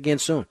up with you again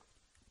soon.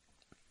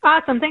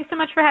 Awesome. Thanks so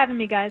much for having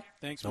me, guys.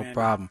 Thanks, No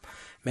problem.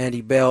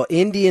 Mandy Bell,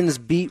 Indians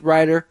beat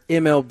writer,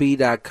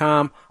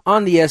 MLB.com,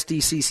 on the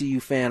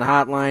SDCCU fan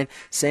hotline.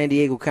 San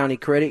Diego County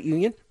Credit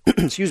Union,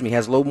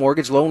 has low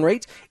mortgage loan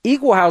rates,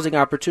 equal housing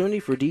opportunity.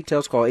 For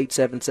details, call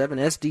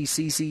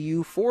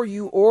 877-SDCCU for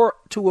you, or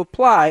to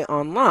apply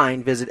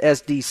online, visit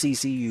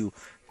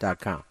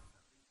SDCCU.com.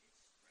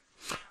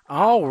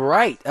 All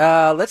right,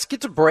 let's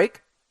get to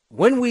break.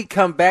 When we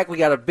come back, we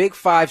got a Big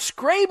Five.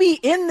 Scraby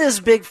in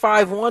this Big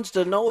Five wants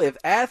to know if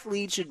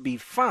athletes should be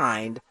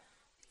fined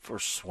for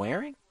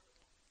swearing.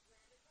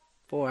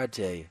 Boy, I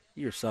tell you,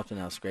 you're something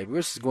else, Scraby.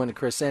 This is going to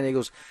Chris San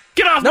Diego's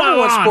Get off number my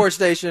one lawn! sports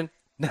station,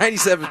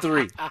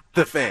 97.3,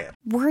 The Fan.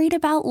 Worried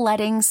about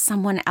letting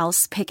someone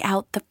else pick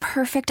out the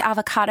perfect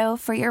avocado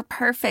for your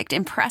perfect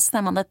impress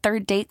them on the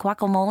third date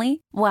guacamole?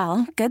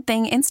 Well, good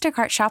thing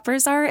Instacart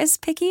shoppers are as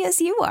picky as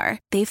you are.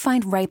 They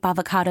find ripe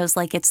avocados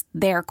like it's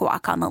their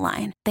guac on the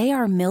line. They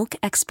are milk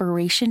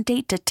expiration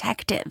date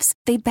detectives.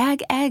 They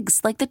bag eggs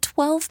like the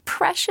 12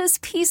 precious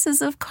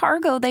pieces of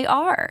cargo they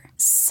are.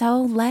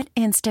 So let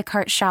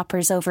Instacart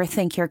shoppers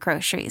overthink your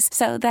groceries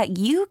so that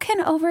you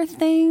can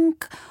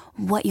overthink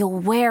what you'll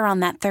wear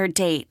on that third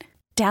date.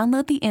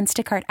 Download the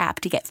Instacart app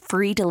to get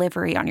free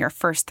delivery on your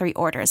first 3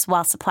 orders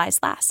while supplies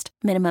last.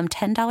 Minimum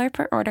 $10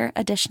 per order.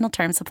 Additional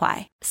terms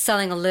apply.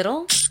 Selling a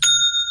little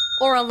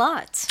or a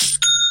lot?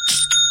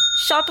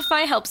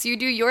 Shopify helps you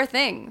do your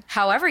thing,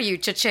 however you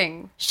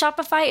cha-ching.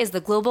 Shopify is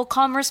the global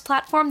commerce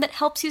platform that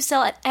helps you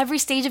sell at every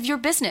stage of your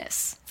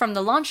business. From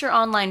the launch your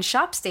online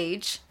shop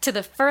stage, to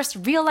the first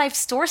real-life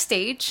store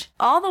stage,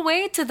 all the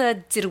way to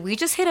the did we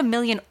just hit 1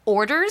 million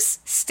orders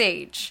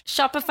stage.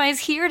 Shopify's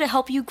here to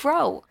help you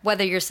grow.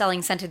 Whether you're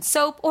selling scented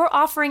soap or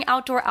offering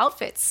outdoor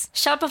outfits,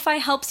 Shopify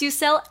helps you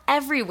sell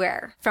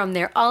everywhere. From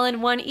their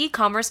all-in-one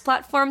e-commerce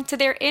platform to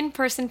their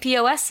in-person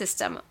POS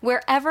system,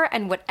 wherever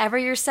and whatever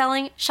you're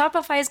selling,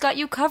 Shopify's got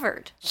you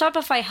covered.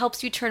 Shopify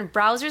helps you turn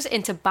browsers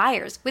into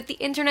buyers with the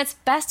internet's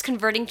best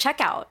converting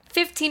checkout.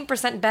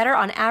 15% better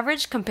on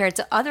average compared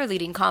to other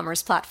leading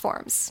commerce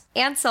platforms.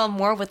 And sell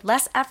more with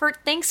less effort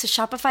thanks to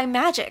Shopify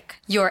Magic,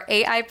 your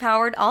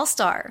AI-powered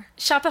all-star.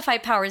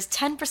 Shopify powers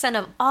 10%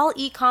 of all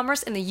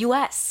e-commerce in the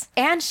U.S.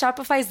 And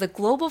Shopify is the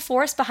global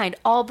force behind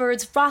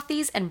Allbirds,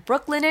 Rothy's, and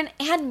Brooklinen,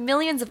 and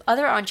millions of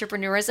other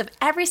entrepreneurs of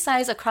every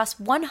size across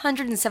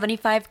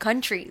 175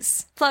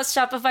 countries. Plus,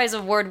 Shopify's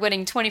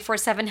award-winning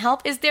 24/7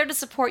 help is there to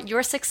support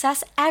your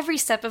success every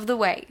step of the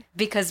way.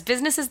 Because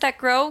businesses that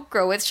grow,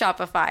 grow with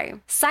Shopify.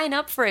 Sign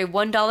up for a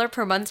 $1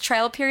 per month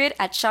trial period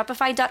at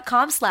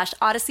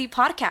shopify.com/Odyssey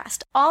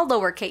Podcast, all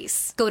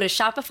lowercase. Go to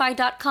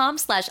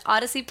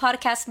shopify.com/Odyssey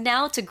Podcast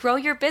now to grow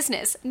your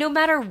business, no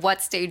matter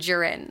what stage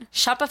you're in.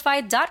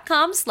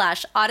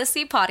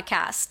 Shopify.com/Odyssey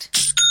Podcast.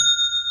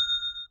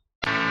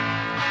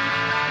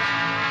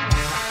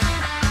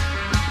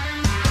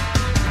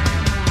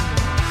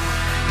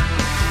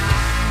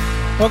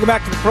 Welcome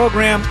back to the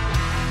program.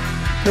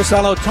 Chris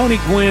Allo, Tony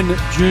Gwynn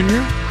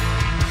Jr.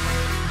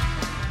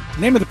 The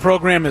name of the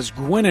program is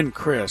Gwynn and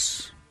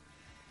Chris.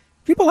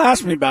 People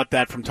ask me about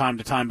that from time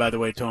to time, by the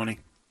way, Tony.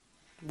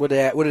 What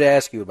did they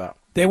ask you about?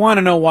 They want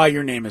to know why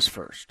your name is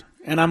first.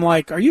 And I'm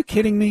like, are you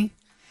kidding me?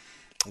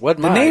 The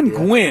name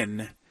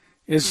Gwynn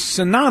is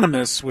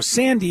synonymous with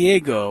San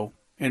Diego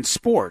and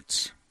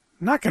sports.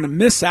 I'm not going to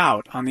miss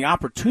out on the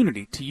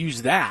opportunity to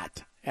use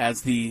that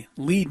as the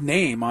lead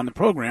name on the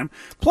program.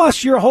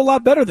 Plus, you're a whole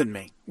lot better than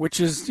me,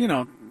 which is,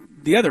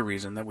 the other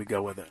reason that we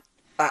go with it.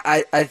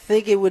 I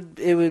think it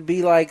would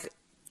be like,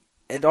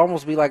 it'd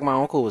almost be like my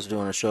uncle was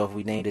doing a show if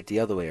we named it the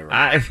other way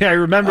around. I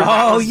remember.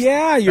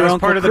 Your uncle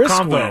part of Chris the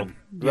combo. Gwynn.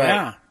 Right.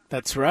 Yeah,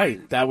 that's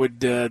right. That would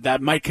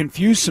that might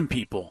confuse some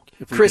people.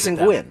 If we Chris did and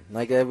that. Gwynn,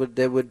 like it would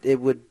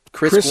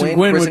Chris and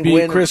Gwynn would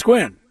be Chris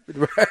Gwynn.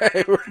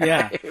 Right.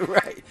 Yeah.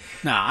 Right.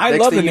 No, I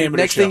love the name of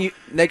the show.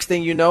 Next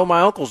thing you know,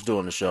 my uncle's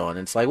doing the show, and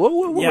it's like, what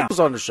was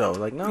on the show?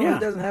 Like, no, Yeah. he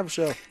doesn't have a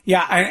show.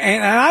 Yeah,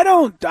 and I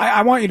don't.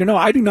 I want you to know,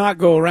 I do not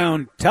go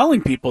around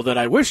telling people that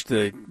I wish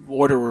the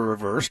order were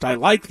reversed. I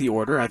like the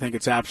order. I think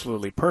it's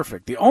absolutely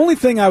perfect. The only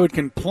thing I would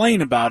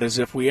complain about is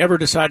if we ever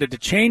decided to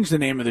change the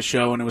name of the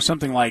show and it was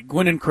something like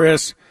Gwynn and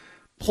Chris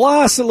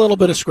plus a little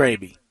bit of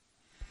Scraby.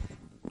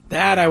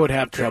 That I would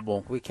have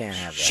trouble. We can't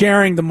have that.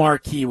 Sharing the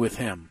marquee with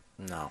him.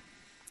 No.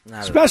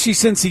 Especially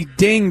since he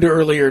dinged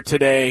earlier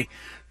today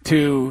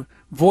to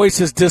voice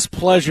his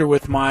displeasure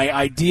with my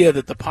idea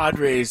that the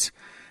Padres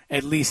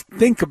at least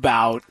think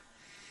about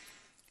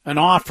an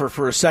offer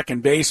for a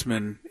second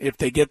baseman if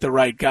they get the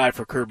right guy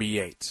for Kirby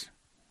Yates.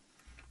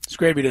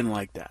 Scraby didn't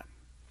like that.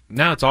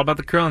 No, it's all about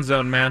the Crone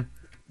Zone, man.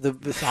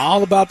 It's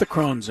all about the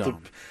Crone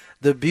Zone.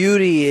 The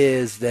beauty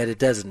is that it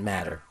doesn't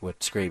matter what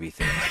Scraby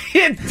thinks.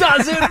 It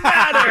doesn't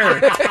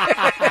matter.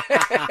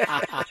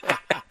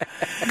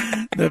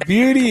 The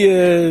beauty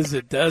is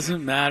it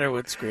doesn't matter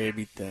what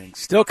Scraby thinks.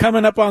 Still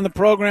coming up on the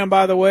program,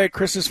 by the way,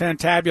 Chris's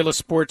Fantabulous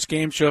Sports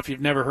Game Show. If you've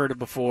never heard it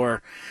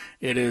before,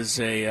 it is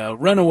a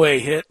runaway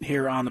hit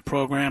here on the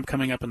program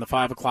coming up in the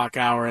 5 o'clock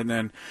hour. And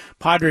then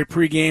Padre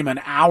pregame an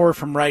hour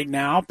from right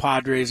now,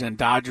 Padres and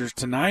Dodgers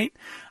tonight.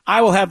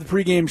 I will have the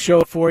pregame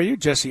show for you.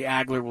 Jesse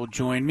Agler will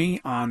join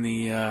me on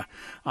the on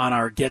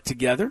our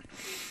get-together.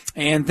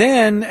 And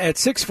then at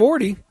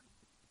 6:40,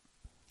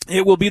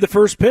 it will be the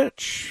first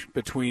pitch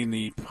between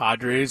the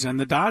Padres and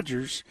the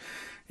Dodgers.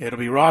 It'll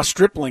be Ross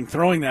Stripling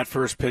throwing that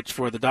first pitch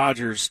for the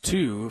Dodgers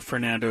to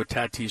Fernando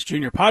Tatis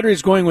Jr.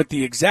 Padres going with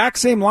the exact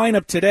same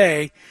lineup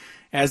today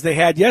as they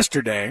had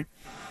yesterday.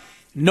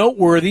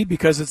 Noteworthy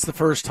because it's the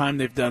first time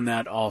they've done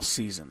that all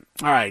season.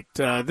 All right,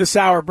 this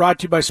hour brought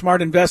to you by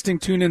Smart Investing.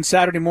 Tune in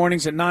Saturday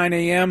mornings at 9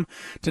 a.m.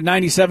 to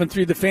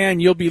 97.3 The Fan.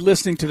 You'll be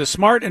listening to the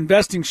Smart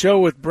Investing Show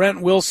with Brent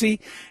Wilsey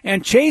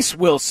and Chase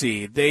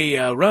Wilsey. They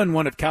run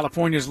one of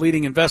California's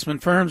leading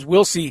investment firms,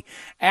 Wilsey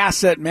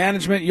Asset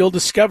Management. You'll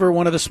discover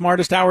one of the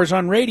smartest hours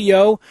on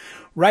radio.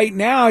 Right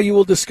now, you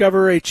will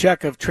discover a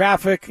check of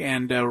traffic,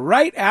 and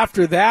right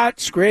after that,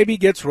 Scraby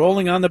gets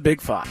rolling on the Big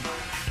Five.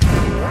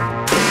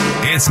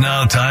 It's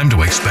now time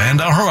to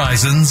expand our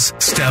horizons,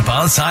 step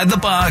outside the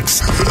box.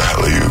 Who the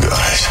hell are you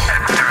guys?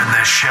 And turn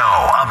this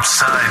show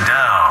upside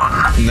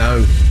down.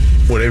 No.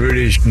 Whatever it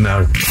is,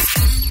 no.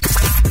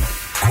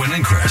 Gwynn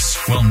and Chris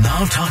will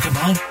now talk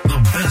about the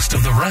best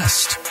of the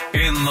rest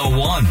in the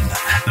one,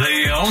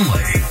 the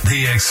only,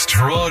 the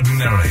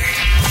extraordinary.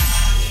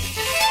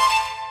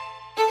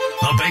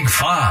 The Big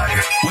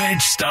Five,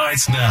 which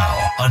starts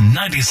now on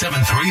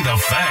 97.3 The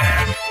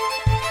Fan.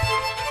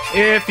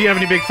 If you have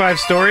any Big Five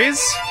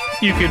stories,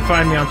 You can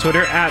find me on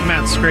Twitter at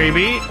Matt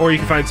Scraby, or you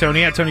can find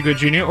Tony at Tony Good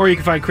Jr., or you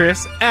can find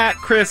Chris at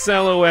Chris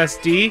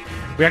LOSD.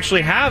 We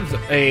actually have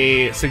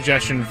a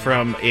suggestion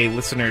from a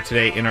listener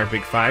today in our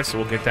Big Five, so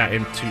we'll get that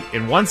in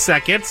 1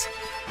 second.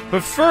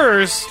 But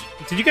first,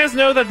 did you guys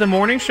know that the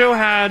morning show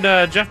had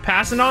Jeff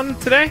Passan on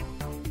today?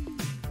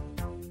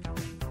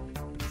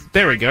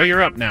 There we go.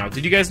 You're up now.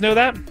 Did you guys know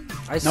that?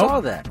 I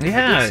saw that.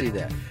 Yeah. I did see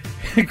that.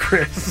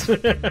 Chris.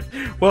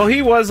 Well,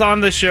 he was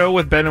on the show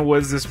with Ben and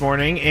Woods this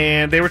morning,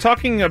 and they were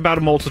talking about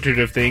a multitude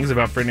of things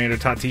about Fernando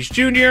Tatis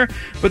Jr.,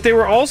 but they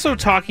were also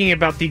talking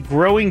about the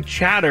growing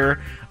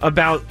chatter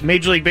about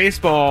Major League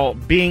Baseball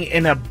being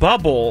in a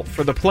bubble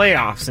for the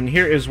playoffs. And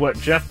here is what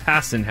Jeff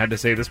Passan had to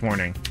say this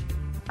morning.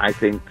 I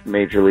think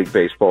Major League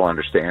Baseball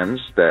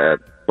understands that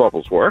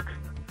bubbles work,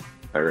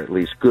 or at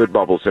least good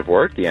bubbles have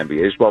worked. The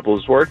NBA's bubble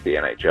has worked. The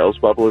NHL's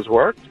bubble has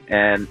worked.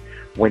 And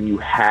when you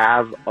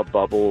have a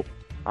bubble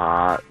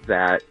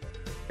that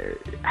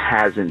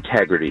has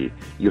integrity,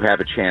 you have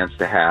a chance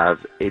to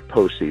have a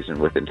postseason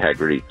with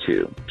integrity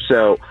too.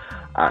 So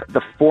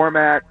the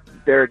format,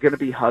 there are going to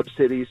be hub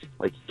cities.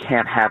 Like, you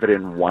can't have it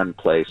in one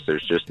place.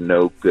 There's just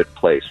no good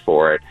place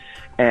for it.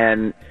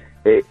 And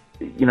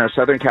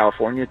Southern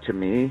California to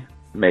me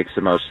makes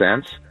the most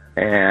sense.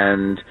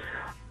 And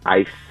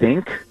I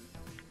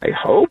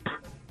hope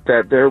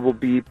that there will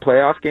be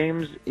playoff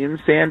games in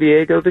San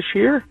Diego this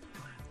year.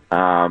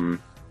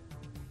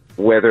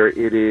 Whether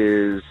it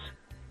is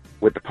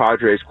with the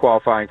Padres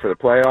qualifying for the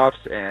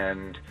playoffs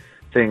and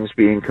things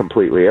being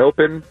completely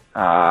open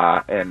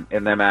and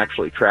them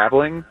actually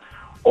traveling,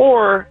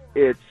 or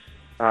it's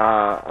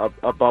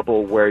a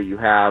bubble where you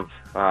have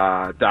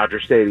Dodger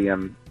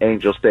Stadium,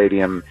 Angel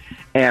Stadium,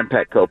 and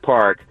Petco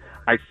Park,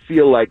 I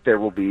feel like there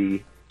will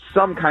be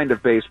some kind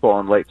of baseball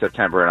in late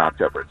September and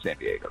October in San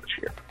Diego this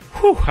year.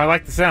 Whew, I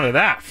like the sound of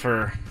that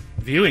for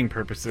viewing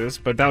purposes,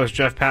 but that was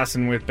Jeff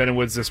Passan with Ben and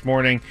Woods this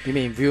morning. You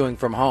mean viewing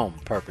from home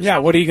purposes? Yeah,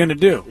 what are you going to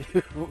do?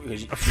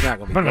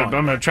 I'm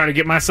going to try to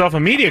get myself a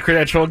media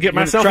credential and get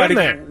myself in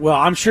there. Well,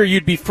 I'm sure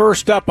you'd be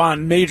first up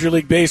on Major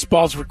League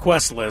Baseball's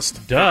request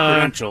list. Duh.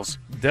 Credentials.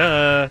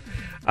 Duh.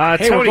 Hey,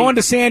 Tony, we're going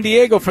to San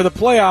Diego for the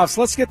playoffs.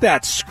 Let's get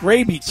that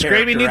Scraby character.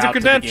 Scraby needs a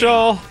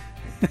credential.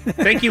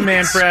 Thank you,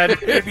 Manfred.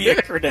 Maybe a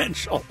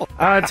credential.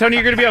 Tony,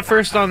 you're going to be up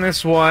first on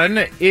this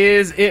one.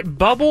 Is it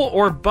bubble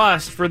or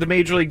bust for the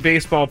Major League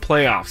Baseball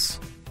playoffs?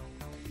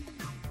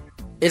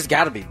 It's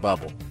got to be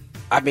bubble.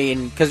 I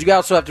mean, because you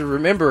also have to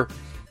remember,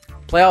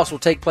 playoffs will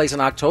take place in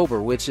October,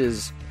 which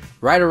is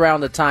right around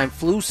the time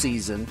flu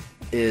season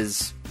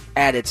is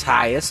at its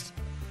highest.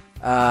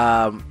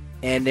 And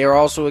they're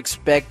also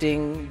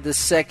expecting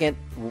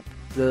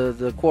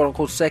the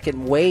quote-unquote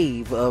second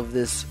wave of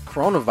this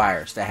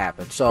coronavirus to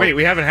happen. So wait,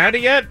 we haven't had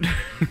it yet?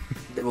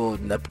 Well,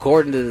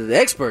 according to the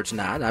experts,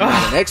 not. I'm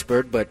not an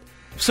expert, but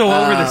so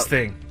over this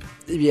thing.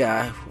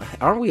 Yeah,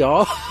 aren't we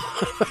all?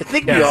 I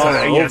think we all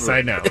are. Yes, over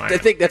I know. I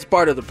think that's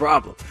part of the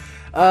problem.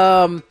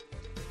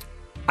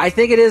 I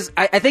think it is.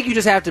 I think you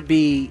just have to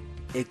be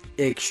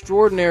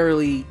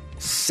extraordinarily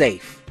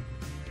safe.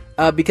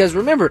 Because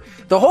remember,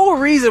 the whole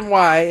reason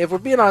why, if we're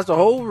being honest, the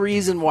whole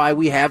reason why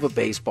we have a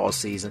baseball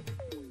season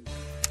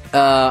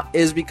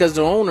is because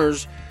the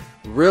owners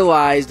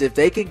realized if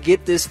they could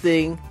get this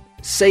thing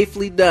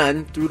safely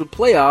done through the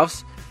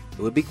playoffs, it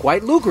would be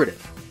quite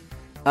lucrative.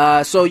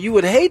 So you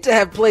would hate to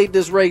have played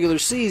this regular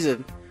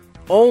season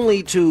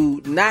only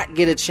to not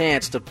get a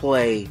chance to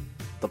play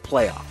the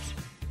playoffs.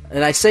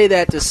 And I say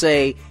that to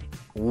say,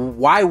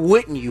 why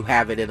wouldn't you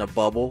have it in a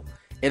bubble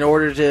in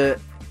order to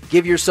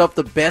give yourself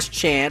the best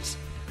chance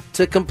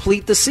to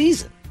complete the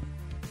season?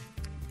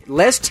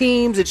 Less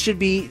teams,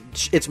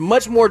 it's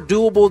much more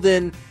doable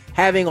than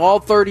having all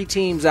 30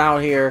 teams out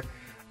here.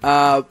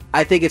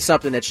 I think it's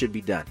something that should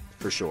be done,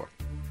 for sure.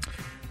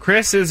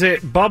 Chris, is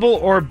it bubble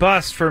or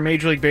bust for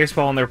Major League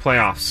Baseball in their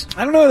playoffs?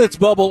 I don't know if it's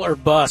bubble or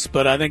bust,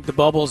 but I think the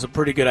bubble is a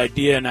pretty good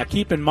idea. Now,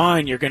 keep in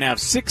mind, you're going to have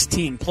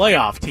 16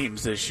 playoff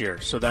teams this year,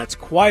 so that's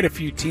quite a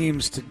few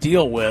teams to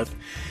deal with.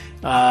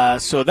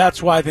 So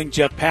that's why I think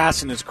Jeff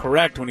Passan is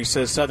correct when he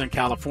says Southern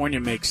California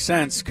makes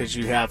sense, because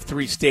you have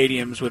 3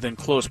 stadiums within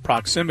close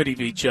proximity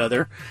to each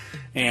other.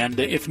 And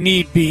if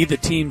need be, the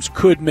teams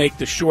could make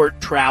the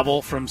short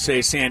travel from,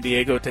 say, San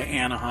Diego to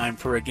Anaheim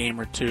for a game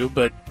or two.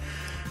 But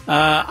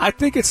I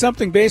think it's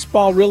something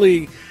baseball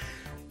really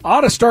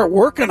ought to start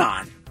working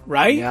on,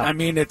 right? Yeah. I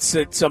mean, it's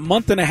a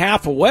month and a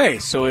half away.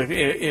 So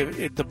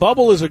if the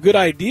bubble is a good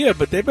idea,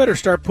 but they better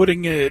start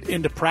putting it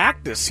into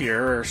practice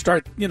here, or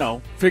start,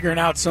 figuring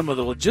out some of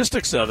the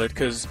logistics of it,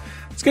 because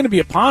it's going to be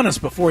upon us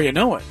before you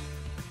know it.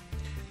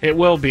 It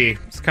will be.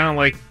 It's kind of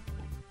like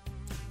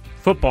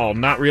football,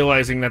 not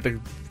realizing that the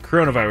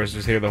coronavirus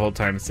was here the whole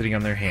time, sitting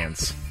on their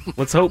hands.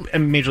 Let's hope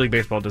Major League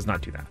Baseball does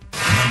not do that.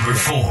 Number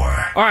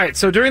 4. All right,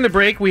 so during the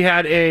break, we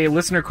had a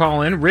listener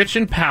call in, Rich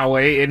in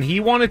Poway, and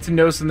he wanted to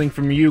know something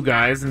from you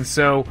guys, and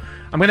so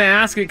I'm going to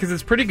ask it because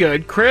it's pretty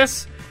good.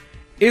 Chris,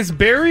 is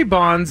Barry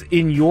Bonds,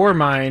 in your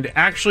mind,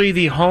 actually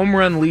the home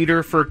run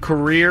leader for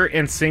career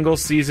and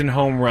single-season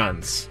home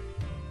runs?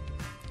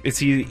 Is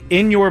he,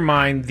 in your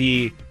mind,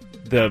 the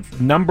the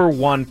number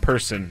one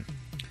person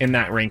in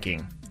that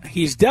ranking?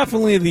 He's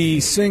definitely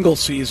the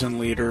single-season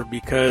leader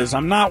because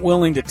I'm not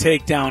willing to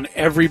take down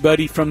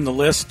everybody from the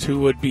list who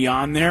would be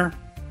on there.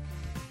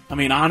 I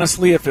mean,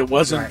 honestly, if it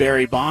wasn't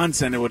Barry Bonds,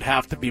 then it would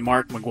have to be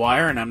Mark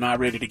McGwire, and I'm not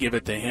ready to give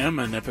it to him.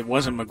 And if it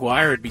wasn't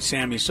McGwire, it'd be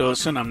Sammy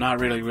Sosa, and I'm not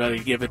really ready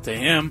to give it to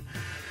him.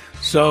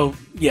 So,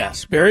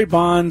 yes, Barry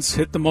Bonds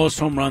hit the most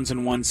home runs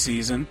in one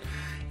season.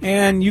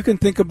 And you can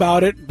think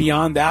about it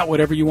beyond that,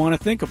 whatever you want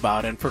to think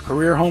about. And for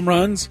career home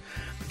runs,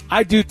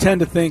 I do tend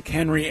to think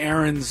Henry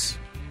Aaron's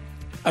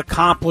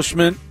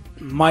accomplishment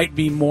might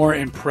be more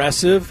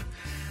impressive.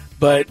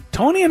 But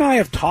Tony and I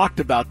have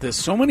talked about this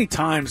so many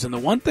times, and the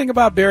one thing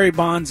about Barry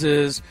Bonds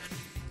is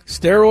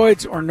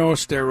steroids or no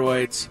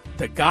steroids,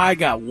 the guy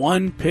got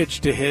one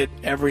pitch to hit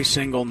every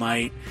single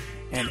night,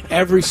 and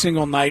every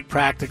single night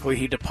practically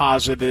he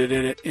deposited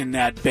it in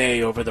that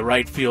bay over the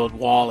right field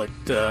wall at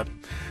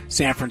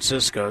San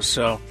Francisco.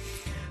 So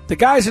the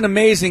guy's an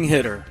amazing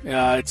hitter.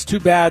 It's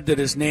too bad that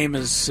his name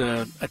is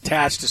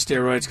attached to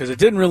steroids because it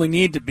didn't really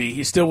need to be.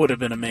 He still would have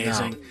been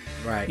amazing,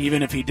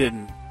 even if he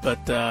didn't.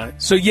 But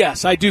so,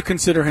 yes, I do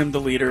consider him the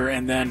leader,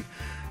 and then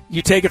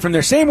you take it from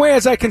there. Same way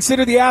as I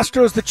consider the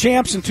Astros the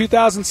champs in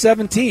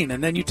 2017,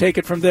 and then you take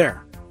it from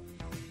there.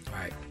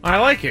 Right. I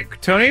like it.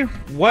 Tony,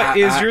 what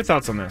is your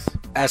thoughts on this?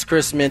 As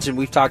Chris mentioned,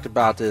 we've talked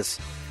about this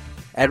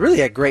at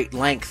great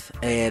length,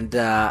 and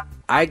I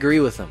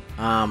agree with him.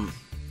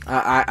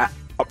 I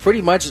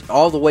pretty much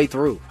all the way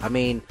through. I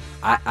mean,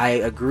 I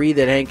agree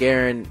that Hank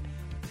Aaron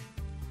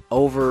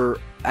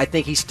I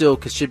think he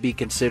still should be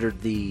considered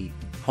the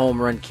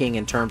home run king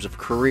in terms of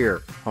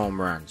career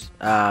home runs.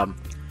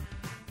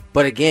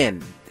 But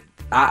again,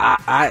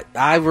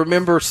 I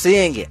remember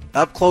seeing it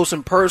up close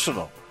and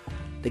personal.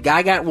 The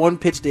guy got one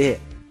pitch to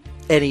hit,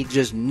 and he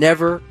just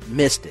never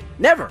missed it.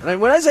 Never. And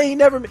when I say he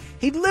never,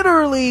 he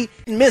literally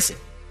didn't miss it.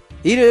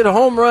 He did a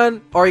home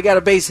run or he got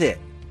a base hit.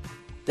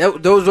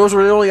 Those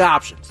were the only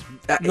options.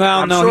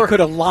 Well, he could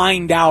have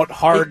lined out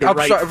hard to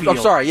right field. I'm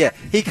sorry, yeah.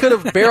 He could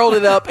have barreled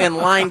it up and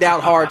lined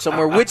out hard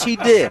somewhere, which he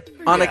did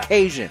on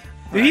occasion.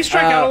 Did he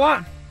strike out a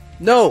lot?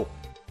 No.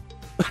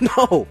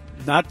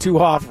 Not too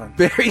often.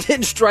 Barry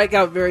didn't strike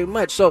out very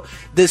much. So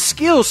the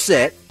skill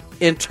set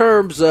in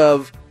terms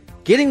of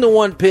getting the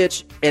one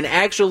pitch and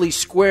actually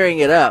squaring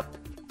it up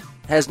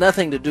has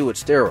nothing to do with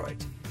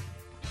steroids.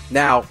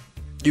 Now,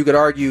 you could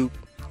argue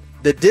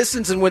the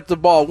distance in which the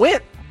ball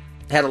went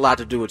had a lot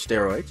to do with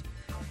steroids.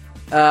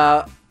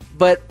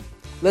 But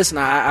listen,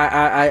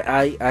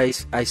 I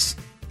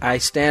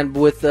stand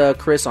with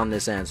Chris on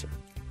this answer.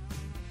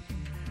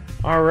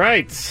 All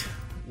right,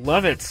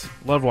 love it.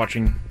 Love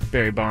watching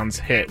Barry Bonds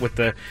hit with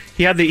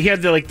he had the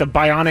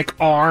bionic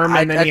arm.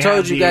 And then I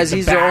told you guys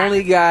he's back. The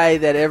only guy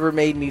that ever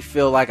made me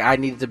feel like I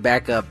needed to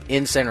back up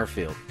in center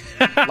field.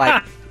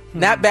 Like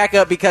not back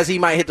up because he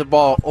might hit the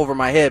ball over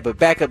my head, but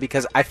back up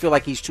because I feel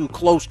like he's too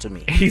close to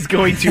me. He's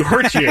going to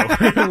hurt you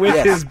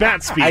with his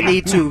bat speed. I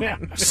need to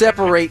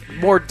separate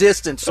more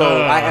distance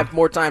so I have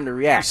more time to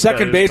react.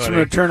 Second baseman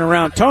would turn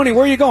around. Tony,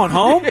 where are you going?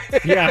 Home?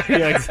 yeah,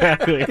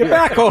 exactly. Get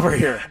back over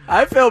here.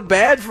 I felt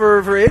bad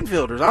for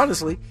infielders,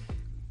 honestly.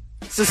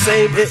 It's the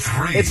same.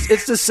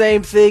 It's the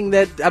same thing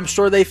that I'm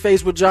sure they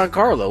face with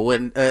Giancarlo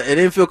when an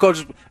infield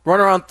coach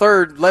run around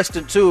third, less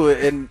than two,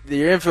 and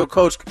your infield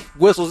coach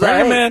whistles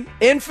out, "Hey,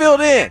 infield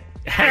in."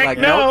 Heck like,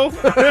 no,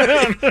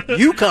 nope.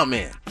 You come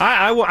in.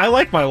 I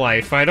like my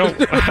life. I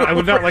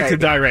would not like to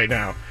die right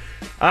now.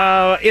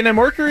 In a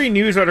Mercury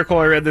News article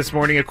I read this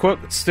morning, a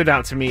quote stood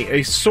out to me.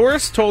 A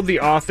source told the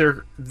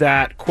author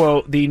that,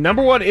 quote, the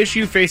number one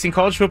issue facing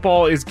college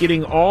football is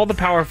getting all the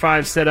Power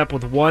Five set up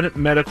with one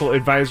medical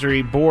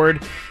advisory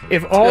board.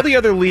 If all the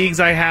other leagues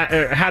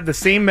had the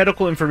same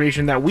medical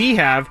information that we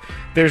have,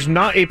 there's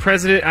not a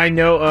president I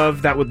know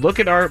of that would look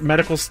at our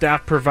medical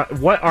staff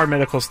what our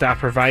medical staff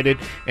provided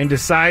and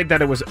decide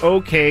that it was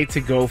okay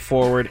to go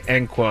forward,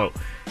 end quote.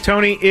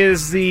 Tony,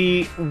 is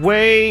the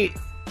way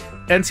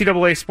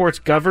NCAA sports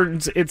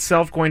governs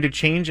itself going to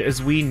change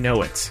as we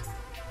know it?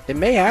 It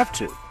may have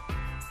to.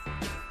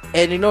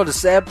 And you know the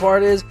sad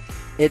part is,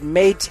 it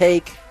may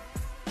take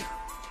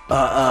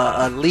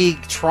a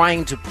league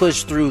trying to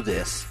push through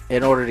this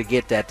in order to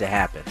get that to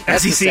happen.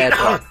 That's the sad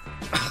part.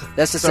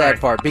 That's the sad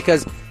part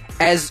because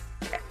as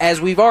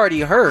we've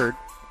already heard,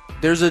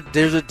 there's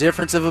a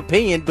difference of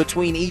opinion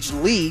between each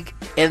league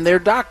and their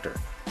doctor.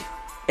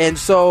 And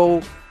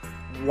so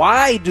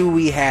why do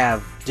we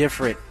have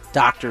different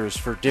doctors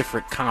for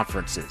different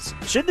conferences?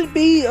 Shouldn't it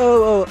be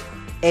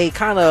a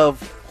kind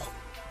of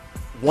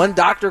one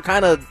doctor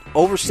kind of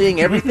overseeing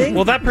everything?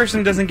 Well, that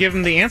person doesn't give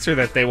them the answer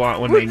that they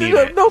want when they need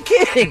it. No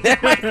kidding.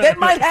 That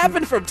might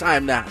happen from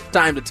time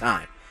to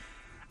time.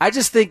 I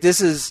just think this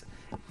is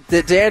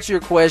to answer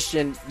your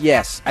question.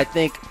 Yes, I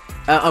think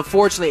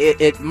unfortunately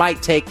it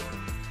might take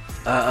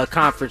a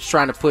conference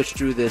trying to push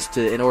through this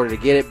in order to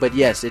get it. But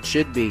yes, it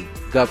should be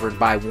governed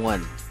by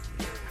one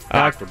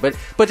doctor. But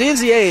the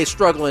NCAA is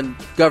struggling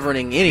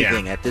governing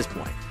anything at this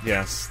point.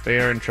 Yes, they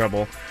are in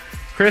trouble.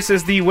 Chris,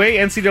 is the way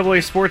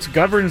NCAA sports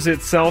governs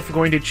itself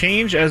going to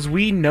change as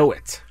we know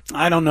it?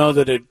 I don't know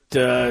that it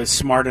is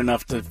smart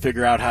enough to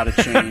figure out how to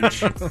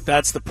change.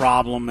 That's the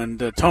problem,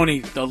 and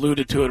Tony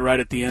alluded to it right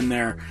at the end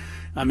there.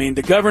 I mean,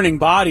 the governing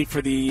body for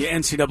the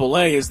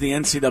NCAA is the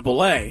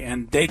NCAA,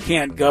 and they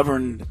can't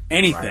govern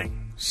anything.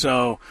 Right.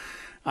 So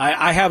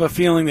I have a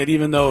feeling that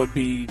even though it would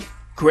be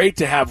great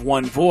to have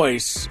one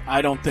voice,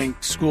 I don't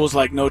think schools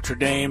like Notre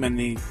Dame and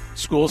the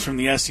schools from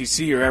the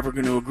SEC are ever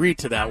going to agree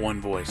to that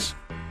one voice.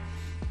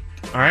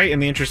 All right, in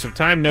the interest of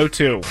time, no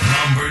two.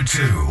 Number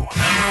 2. Number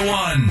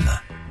 1.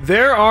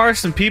 There are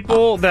some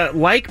people that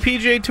like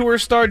PGA Tour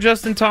star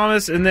Justin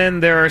Thomas, and then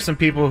there are some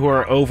people who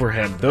are over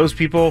him. Those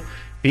people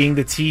being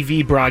the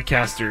TV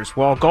broadcasters.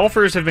 While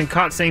golfers have been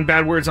caught saying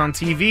bad words on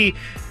TV,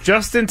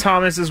 Justin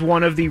Thomas is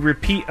one of the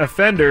repeat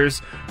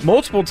offenders.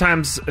 Multiple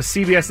times,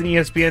 CBS and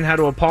ESPN had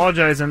to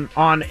apologize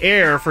on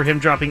air for him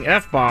dropping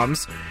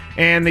F-bombs.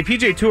 And the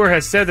PGA Tour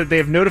has said that they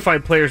have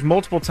notified players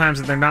multiple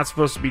times that they're not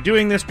supposed to be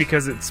doing this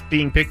because it's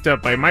being picked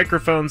up by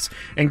microphones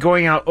and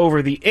going out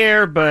over the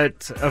air,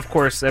 but of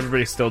course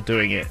everybody's still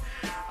doing it.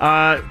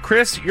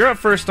 Chris, you're up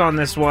first on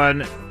this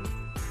one.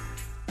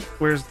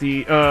 Where's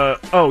the...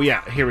 oh,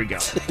 yeah, here we go.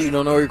 You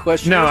don't know your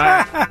question?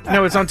 No,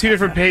 no, it's on 2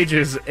 different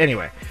pages.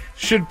 Anyway,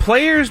 should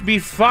players be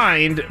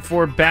fined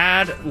for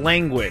bad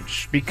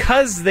language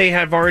because they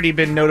have already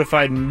been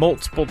notified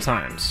multiple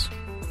times?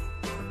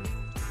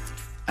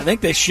 I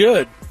think they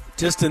should,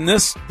 just in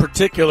this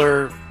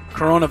particular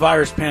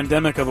coronavirus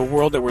pandemic of a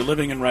world that we're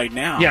living in right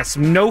now. Yes,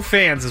 no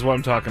fans is what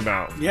I'm talking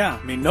about. Yeah,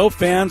 I mean, no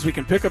fans. We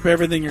can pick up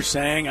everything you're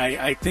saying.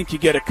 I think you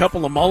get a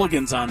couple of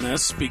mulligans on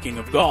this, speaking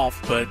of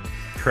golf, but...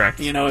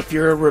 Correct. You know, if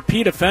you're a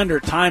repeat offender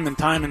time and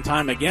time and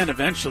time again,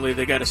 eventually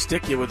they got to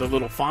stick you with a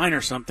little fine or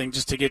something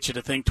just to get you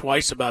to think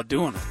twice about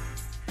doing it.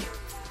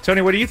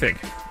 Tony, what do you think?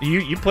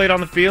 You played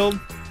on the field?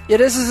 Yeah,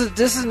 this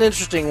is an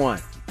interesting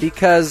one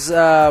because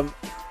a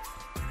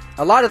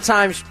lot of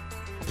times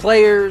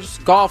players,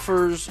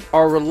 golfers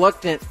are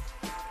reluctant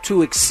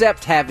to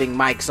accept having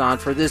mics on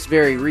for this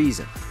very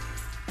reason.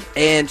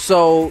 And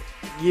so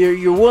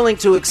you're willing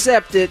to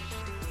accept it,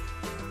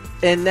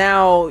 and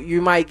now you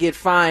might get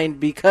fined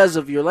because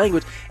of your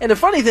language. And the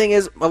funny thing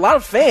is, a lot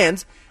of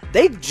fans,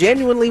 they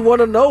genuinely want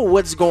to know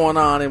what's going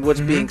on and what's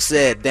being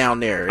said down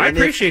there. I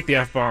appreciate the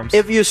F-bombs.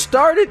 If you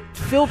started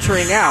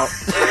filtering out,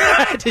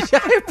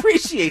 I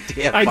appreciate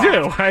the F-bombs. I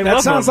do.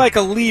 That sounds like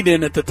a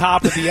lead-in at the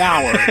top of the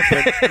hour,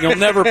 but you'll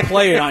never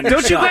play it on your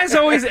Don't show. you guys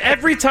always,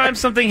 every time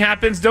something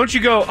happens, don't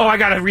you go, oh, I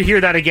got to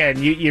rehear that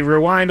again? You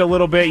rewind a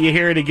little bit, you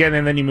hear it again,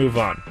 and then you move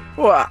on.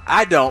 Well,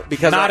 I don't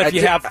because not if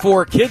you have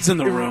 4 kids in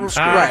the room.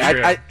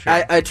 Right,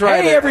 I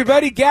try. Hey,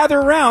 everybody, gather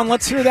around.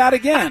 Let's hear that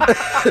again.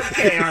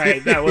 Okay, all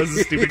right, that was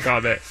a stupid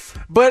comment.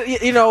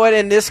 But you know what?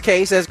 In this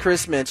case, as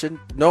Chris mentioned,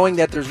 knowing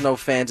that there's no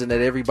fans and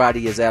that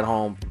everybody is at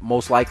home,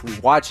 most likely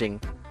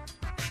watching,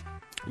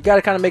 you got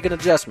to kind of make an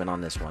adjustment on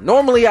this one.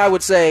 Normally, I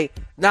would say,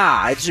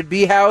 nah, it should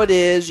be how it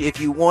is. If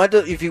you want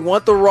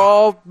the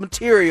raw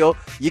material,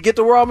 you get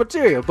the raw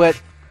material.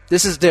 But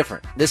this is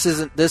different. This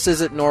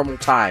isn't normal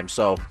time.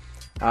 So.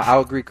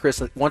 I'll agree,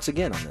 Chris, once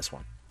again on this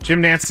one.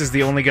 Jim Nantz is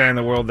the only guy in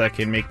the world that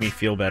can make me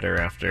feel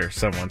better after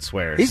someone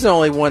swears. He's the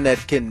only one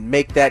that can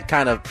make that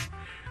kind of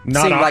seem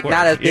awkward. like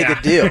not as big a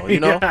deal,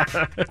 you know? All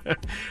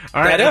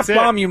right, that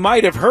F-bomb you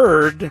might have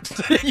heard.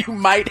 You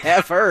might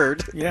have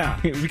heard. Yeah.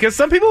 Because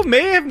some people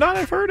may have not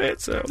have heard it.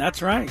 So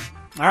that's right.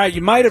 All right,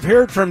 you might have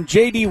heard from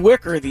J.D.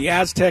 Wicker, the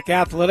Aztec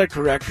athletic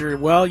director.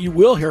 Well, you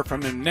will hear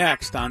from him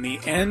next on the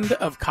end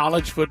of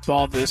college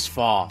football this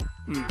fall.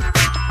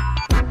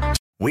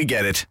 We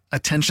get it.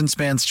 Attention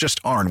spans just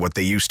aren't what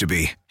they used to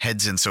be.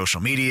 Heads in social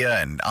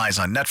media and eyes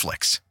on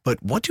Netflix.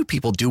 But what do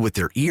people do with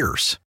their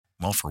ears?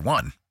 Well, for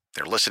one,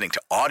 they're listening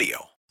to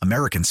audio.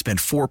 Americans spend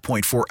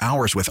 4.4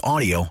 hours with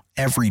audio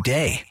every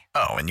day.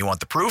 Oh, and you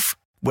want the proof?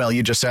 Well,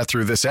 you just sat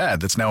through this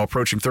ad that's now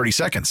approaching 30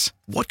 seconds.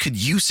 What could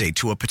you say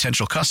to a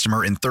potential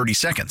customer in 30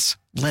 seconds?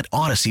 Let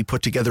Odyssey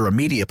put together a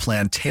media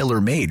plan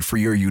tailor-made for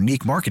your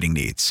unique marketing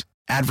needs.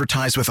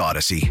 Advertise with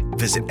Odyssey.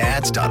 Visit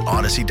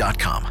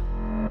ads.odyssey.com.